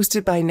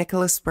hosted by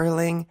Nicholas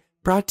Sperling,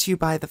 brought to you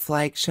by The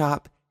Flag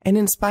Shop, and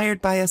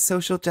inspired by a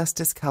social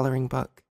justice coloring book.